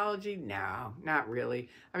Scientology, no, not really.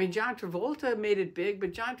 I mean, John Travolta made it big,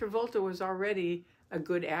 but John Travolta was already a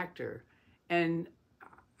good actor. And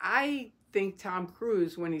I think Tom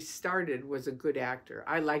Cruise, when he started, was a good actor.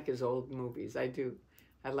 I like his old movies. I do.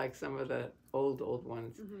 I like some of the old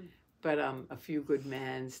ones. Mm-hmm. But A Few Good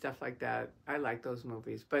Men, stuff like that. I like those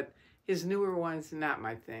movies. But his newer ones, not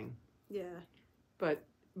my thing. Yeah. But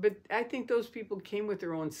I think those people came with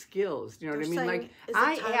their own skills. You know what I mean? Like,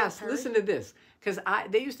 I asked, listen to this, because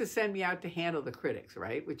they used to send me out to handle the critics,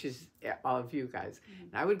 right? Which is all of you guys. Mm-hmm.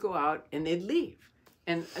 And I would go out and they'd leave.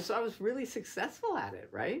 And so I was really successful at it,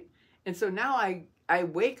 right? And so now I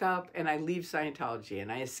wake up and I leave Scientology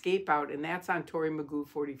and I escape out, and that's on Tory Magoo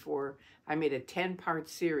 44. I made a 10-part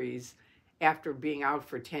series after being out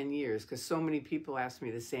for 10 years because so many people asked me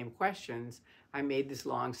the same questions. I made this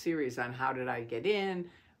long series on how did I get in,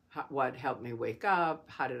 what helped me wake up,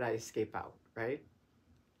 how did I escape out, right?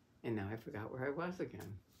 And now I forgot where I was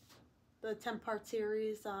again. The 10-part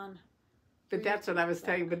series on... But that's what I was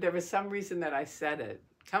telling you, but there was some reason that I said it.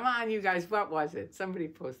 Come on, you guys, what was it? Somebody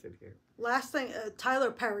posted here. Last thing,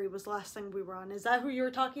 Tyler Perry was the last thing we were on. Is that who you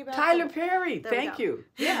were talking about? Tyler Perry, thank you.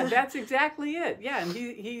 Yeah, that's exactly it. Yeah, and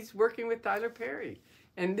he's working with Tyler Perry.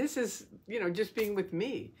 And this is, just being with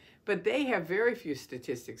me. But they have very few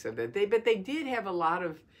statistics of that. But they did have a lot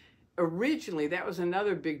of, originally, that was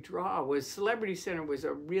another big draw, was Celebrity Center was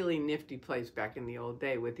a really nifty place back in the old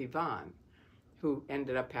day with Yvonne, who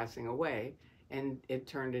ended up passing away, and it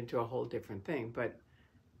turned into a whole different thing. But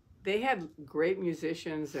they had great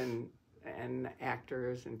musicians and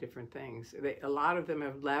actors and different things. A lot of them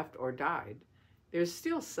have left or died. There's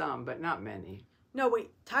still some, but not many. No,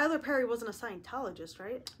 wait. Tyler Perry wasn't a Scientologist,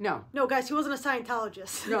 right? No. No, guys, he wasn't a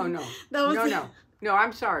Scientologist. No. That was No,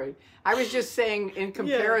 I'm sorry. I was just saying in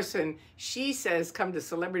comparison, she says come to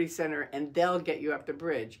Celebrity Center and they'll get you up the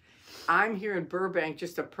bridge. I'm here in Burbank,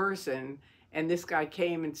 just a person, and this guy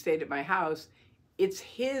came and stayed at my house.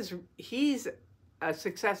 He's a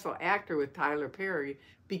successful actor with Tyler Perry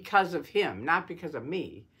because of him, not because of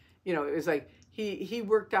me. You know, it was like he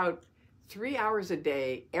worked out 3 hours a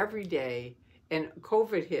day, every day, and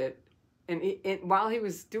COVID hit. And while he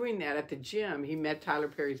was doing that at the gym, he met Tyler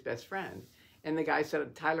Perry's best friend. And the guy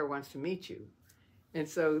said, Tyler wants to meet you. And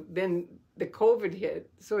so then the COVID hit.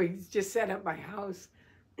 So he just set up my house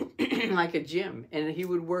like a gym. And he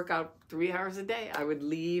would work out 3 hours a day. I would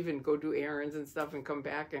leave and go do errands and stuff and come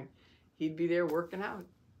back. And he'd be there working out.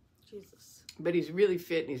 Jesus. But he's really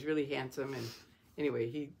fit and he's really handsome. And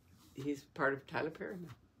anyway, he's part of Tyler Perry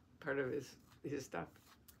now. Part of his stuff.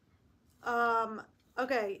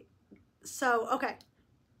 Okay. So, okay.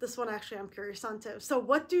 This one actually I'm curious on too. So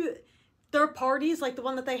what do their parties, like the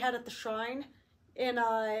one that they had at the Shrine in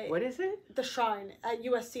what is it? The Shrine at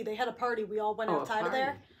USC, they had a party. We all went outside of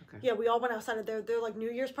there. Okay. Yeah, we all went outside of their like New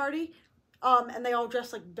Year's party. And they all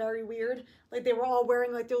dressed like very weird. Like they were all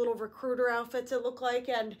wearing like their little recruiter outfits, it looked like,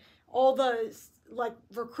 and all the like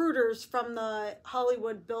recruiters from the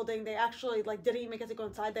Hollywood building, they actually like didn't even get to go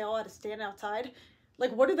inside. They all had to stand outside.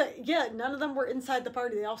 Like what do they? Yeah, none of them were inside the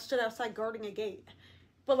party. They all stood outside guarding a gate.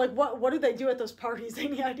 But like, what do they do at those parties?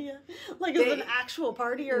 Any idea? Like, is it an actual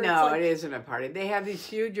party or? No, it's like... it isn't a party. They have these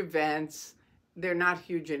huge events. They're not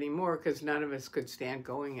huge anymore because none of us could stand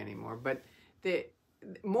going anymore. But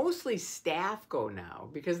mostly staff go now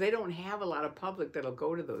because they don't have a lot of public that'll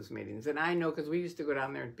go to those meetings. And I know because we used to go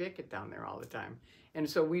down there and picket down there all the time. And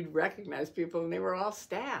so we'd recognize people and they were all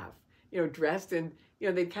staff, you know, dressed in, you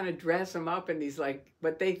know, they'd kind of dress them up in these like,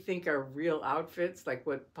 what they think are real outfits, like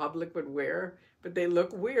what public would wear, but they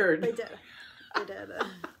look weird. They did. They did.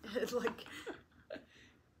 It's like,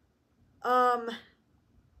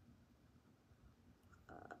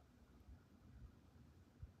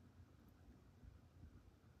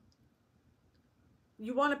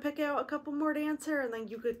 you want to pick out a couple more to answer, and then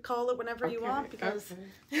you could call it whenever you want, because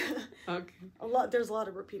okay. There's a lot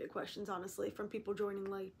of repeated questions, honestly, from people joining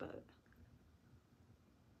late. But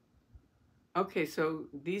okay, so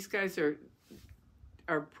these guys are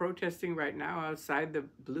protesting right now outside the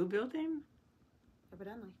Blue Building?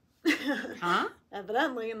 Evidently. Huh?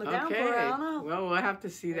 Evidently in the downpour. I don't know. Well, we'll have to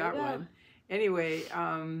see that one. Anyway,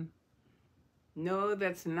 no,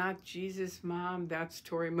 that's not Jesus, Mom. That's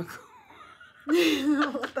Tory Magoo.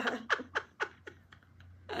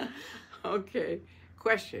 Okay.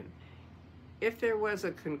 Question. If there was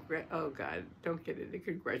a oh God, don't get into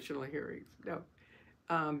congressional hearings. No.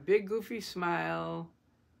 Big goofy smile,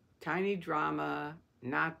 tiny drama,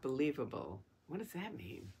 not believable. What does that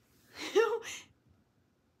mean?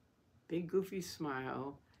 Big goofy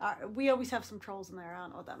smile. We always have some trolls in there. I don't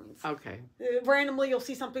know what that means. Okay. Randomly, you'll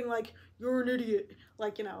see something like, you're an idiot.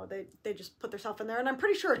 Like, you know, they just put themselves in there. And I'm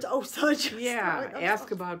pretty sure it's such. Yeah. Ask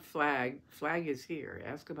about flag. Flag is here.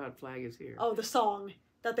 Ask about flag is here. Oh, the song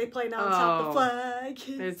that they play now. Stop the flag.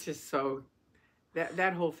 It's just so,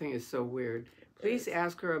 that whole thing is so weird. Please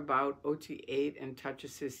ask her about OT8 and touch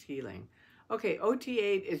assist healing. Okay,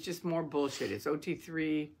 OT8 is just more bullshit. It's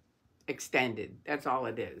OT3 extended. That's all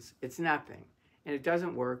it is. It's nothing. And it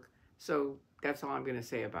doesn't work. So that's all I'm going to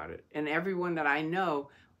say about it. And everyone that I know,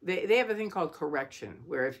 they have a thing called correction,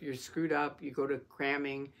 where if you're screwed up, you go to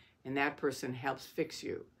cramming and that person helps fix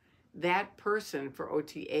you. That person for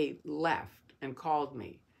OT8 left and called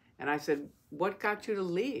me. And I said, what got you to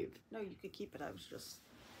leave? No, you could keep it. I was just...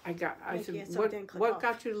 I said, what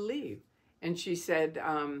got you to leave? And she said,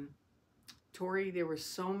 Tory, there were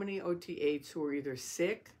so many OT8s who were either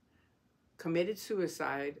sick, committed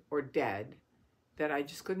suicide, or dead that I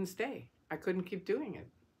just couldn't stay. I couldn't keep doing it.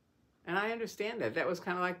 And I understand that. That was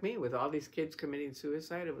kind of like me with all these kids committing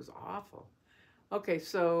suicide. It was awful. Okay,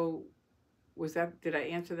 so did I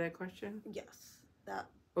answer that question? Yes. That.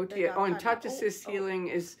 OT8. Oh, and touch assist healing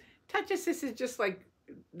is, touch assist is just like,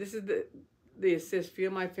 this is the assist,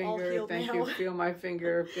 feel my finger, thank you, feel my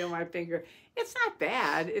finger, feel my finger. It's not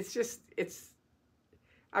bad. It's just,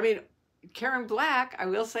 I mean, Karen Black, I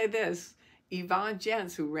will say this, Yvonne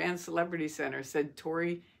Jentz, who ran Celebrity Center, said,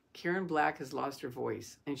 Tory, Karen Black has lost her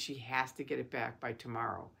voice and she has to get it back by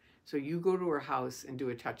tomorrow. So you go to her house and do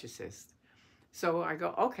a touch assist. So I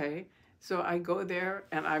go, okay. So I go there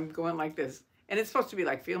and I'm going like this. And it's supposed to be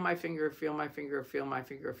like, feel my finger, feel my finger, feel my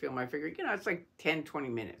finger, feel my finger. You know, it's like 10, 20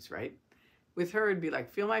 minutes, right? With her, it'd be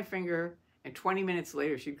like, feel my finger. And 20 minutes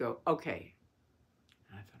later, she'd go, okay,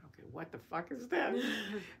 what the fuck is that?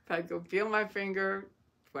 I'd go feel my finger.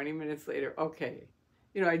 20 minutes later, okay.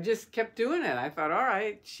 You know, I just kept doing it. I thought, all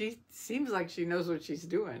right, she seems like she knows what she's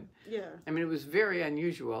doing. Yeah. I mean, it was very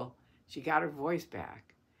unusual. She got her voice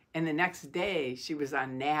back. And the next day, she was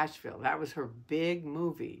on Nashville. That was her big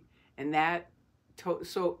movie. And that,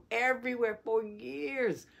 so everywhere for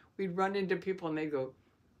years, we'd run into people and they'd go,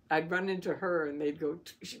 I'd run into her and they'd go,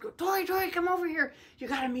 she'd go, Tory, come over here. You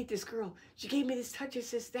got to meet this girl. She gave me this touch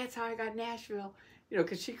assist. That's how I got Nashville. You know,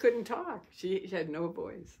 because she couldn't talk. She had no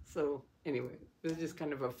voice. So anyway, it was just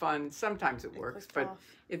kind of a fun, sometimes it works, but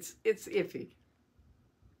it's iffy.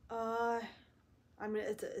 I mean,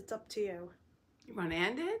 it's up to you. You want to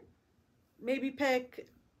end it? Maybe pick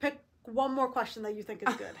one more question that you think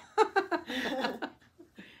is good.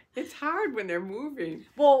 It's hard when they're moving.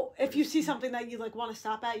 Well, if you see something that you like want to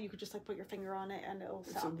stop at, you could just like put your finger on it and it'll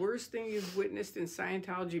stop. It's the worst thing you've witnessed in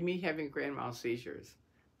Scientology, me having grand mal seizures.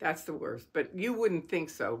 That's the worst. But you wouldn't think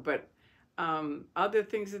so. But other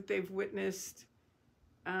things that they've witnessed,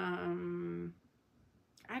 I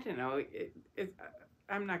don't know.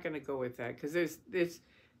 I'm not going to go with that because there's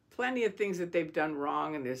plenty of things that they've done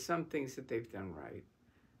wrong and there's some things that they've done right.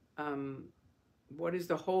 What is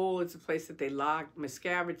the hole? It's a place that they lock.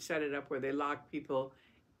 Miscavige set it up where they lock people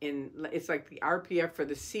in. It's like the RPF for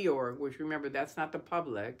the Sea Org, which remember, that's not the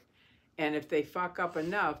public. And if they fuck up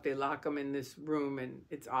enough, they lock them in this room and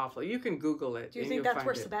it's awful. You can Google it. Do you think that's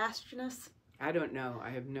where Sebastian is? I don't know. I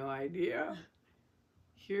have no idea.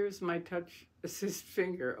 Here's my touch assist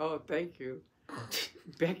finger. Oh, thank you.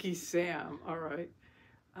 Becky Sam. All right.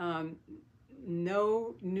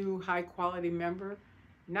 No new high quality member.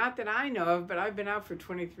 Not that I know of, but I've been out for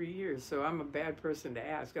 23 years, so I'm a bad person to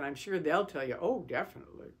ask. And I'm sure they'll tell you, oh,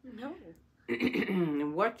 definitely. No.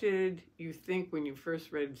 What did you think when you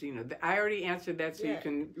first read Zeno? I already answered that, so you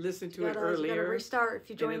can listen to it earlier. You gotta restart if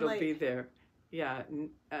you join and it'll late. be there. Yeah.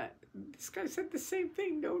 This guy said the same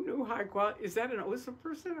thing. No new high quality. Is that an OSA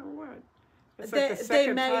person or what? It's like the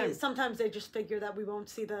second time. Sometimes they just figure that we won't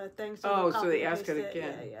see the thing. So so they ask it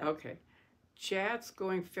again. Yeah. Okay. Chat's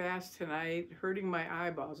going fast tonight, hurting my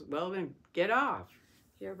eyeballs. Well, then get off.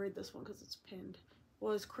 Here, read this one because it's pinned.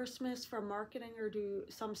 Was Christmas for marketing or do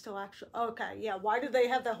some still actually... Okay, yeah. Why do they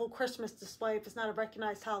have that whole Christmas display if it's not a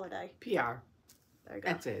recognized holiday? PR. There you go.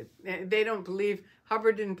 That's it. They don't believe...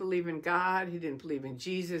 Hubbard didn't believe in God. He didn't believe in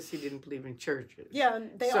Jesus. He didn't believe in churches. Yeah,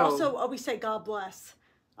 and they also always say God bless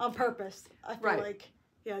on purpose. I feel like,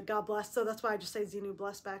 yeah, God bless. So that's why I just say Xenu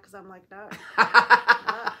bless back because I'm like, no.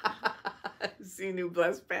 Xenu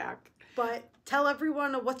bless back. But tell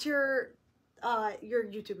everyone what's your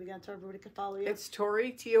YouTube again so everybody can follow you. It's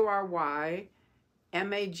Tory, Tory,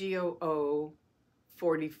 Magoo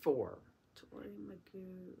 44. Tory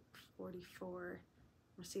Magoo 44.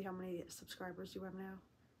 Let's see how many subscribers you have now.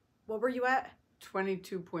 What were you at?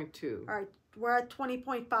 22.2. All right, we're at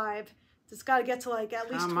 20.5. Just got to get to like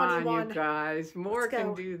at least 21. Come on, you guys. More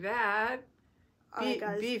can do that. All right,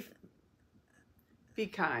 guys. Be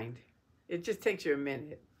kind. It just takes you a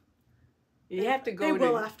minute. You have to go They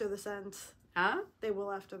will after this ends. Huh? They will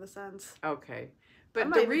after this ends. Okay.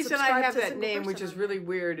 But the reason I have that name, which is really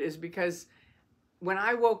weird, is because when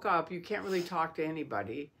I woke up, you can't really talk to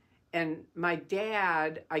anybody. And my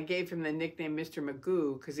dad, I gave him the nickname Mr.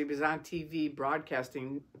 Magoo because he was on TV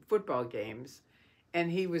broadcasting football games. And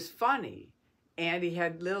he was funny. And he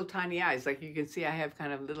had little tiny eyes. Like you can see, I have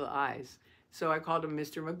kind of little eyes. So I called him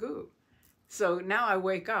Mr. Magoo. So now I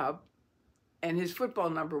wake up, and his football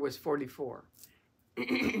number was 44.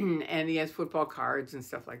 And he has football cards and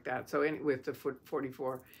stuff like that. So with the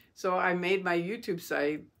 44. So I made my YouTube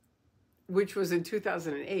site, which was in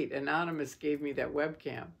 2008. Anonymous gave me that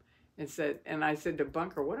webcam and I said to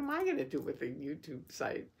Bunker, what am I going to do with a YouTube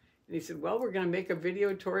site? And he said, well, we're going to make a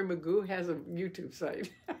video. Tory Magoo has a YouTube site.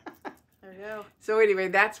 There you go. So anyway,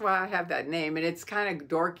 that's why I have that name. And it's kind of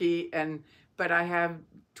dorky, but I have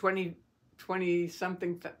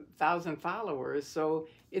 20-something thousand followers, so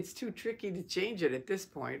it's too tricky to change it at this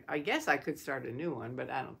point. I guess I could start a new one, but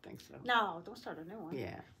I don't think so. No, don't start a new one.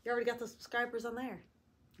 Yeah. You already got the subscribers on there.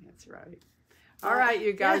 That's right. All right,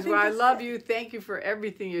 you guys. Well, I love you. Thank you for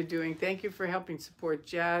everything you're doing. Thank you for helping support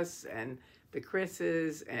Jess and the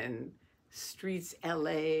Chris's and Streets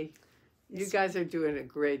LA. You guys are doing a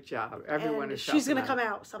great job. Everyone is helping. She's going to come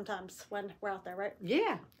out sometimes when we're out there, right?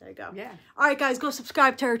 Yeah. There you go. Yeah. All right, guys, go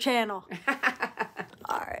subscribe to her channel.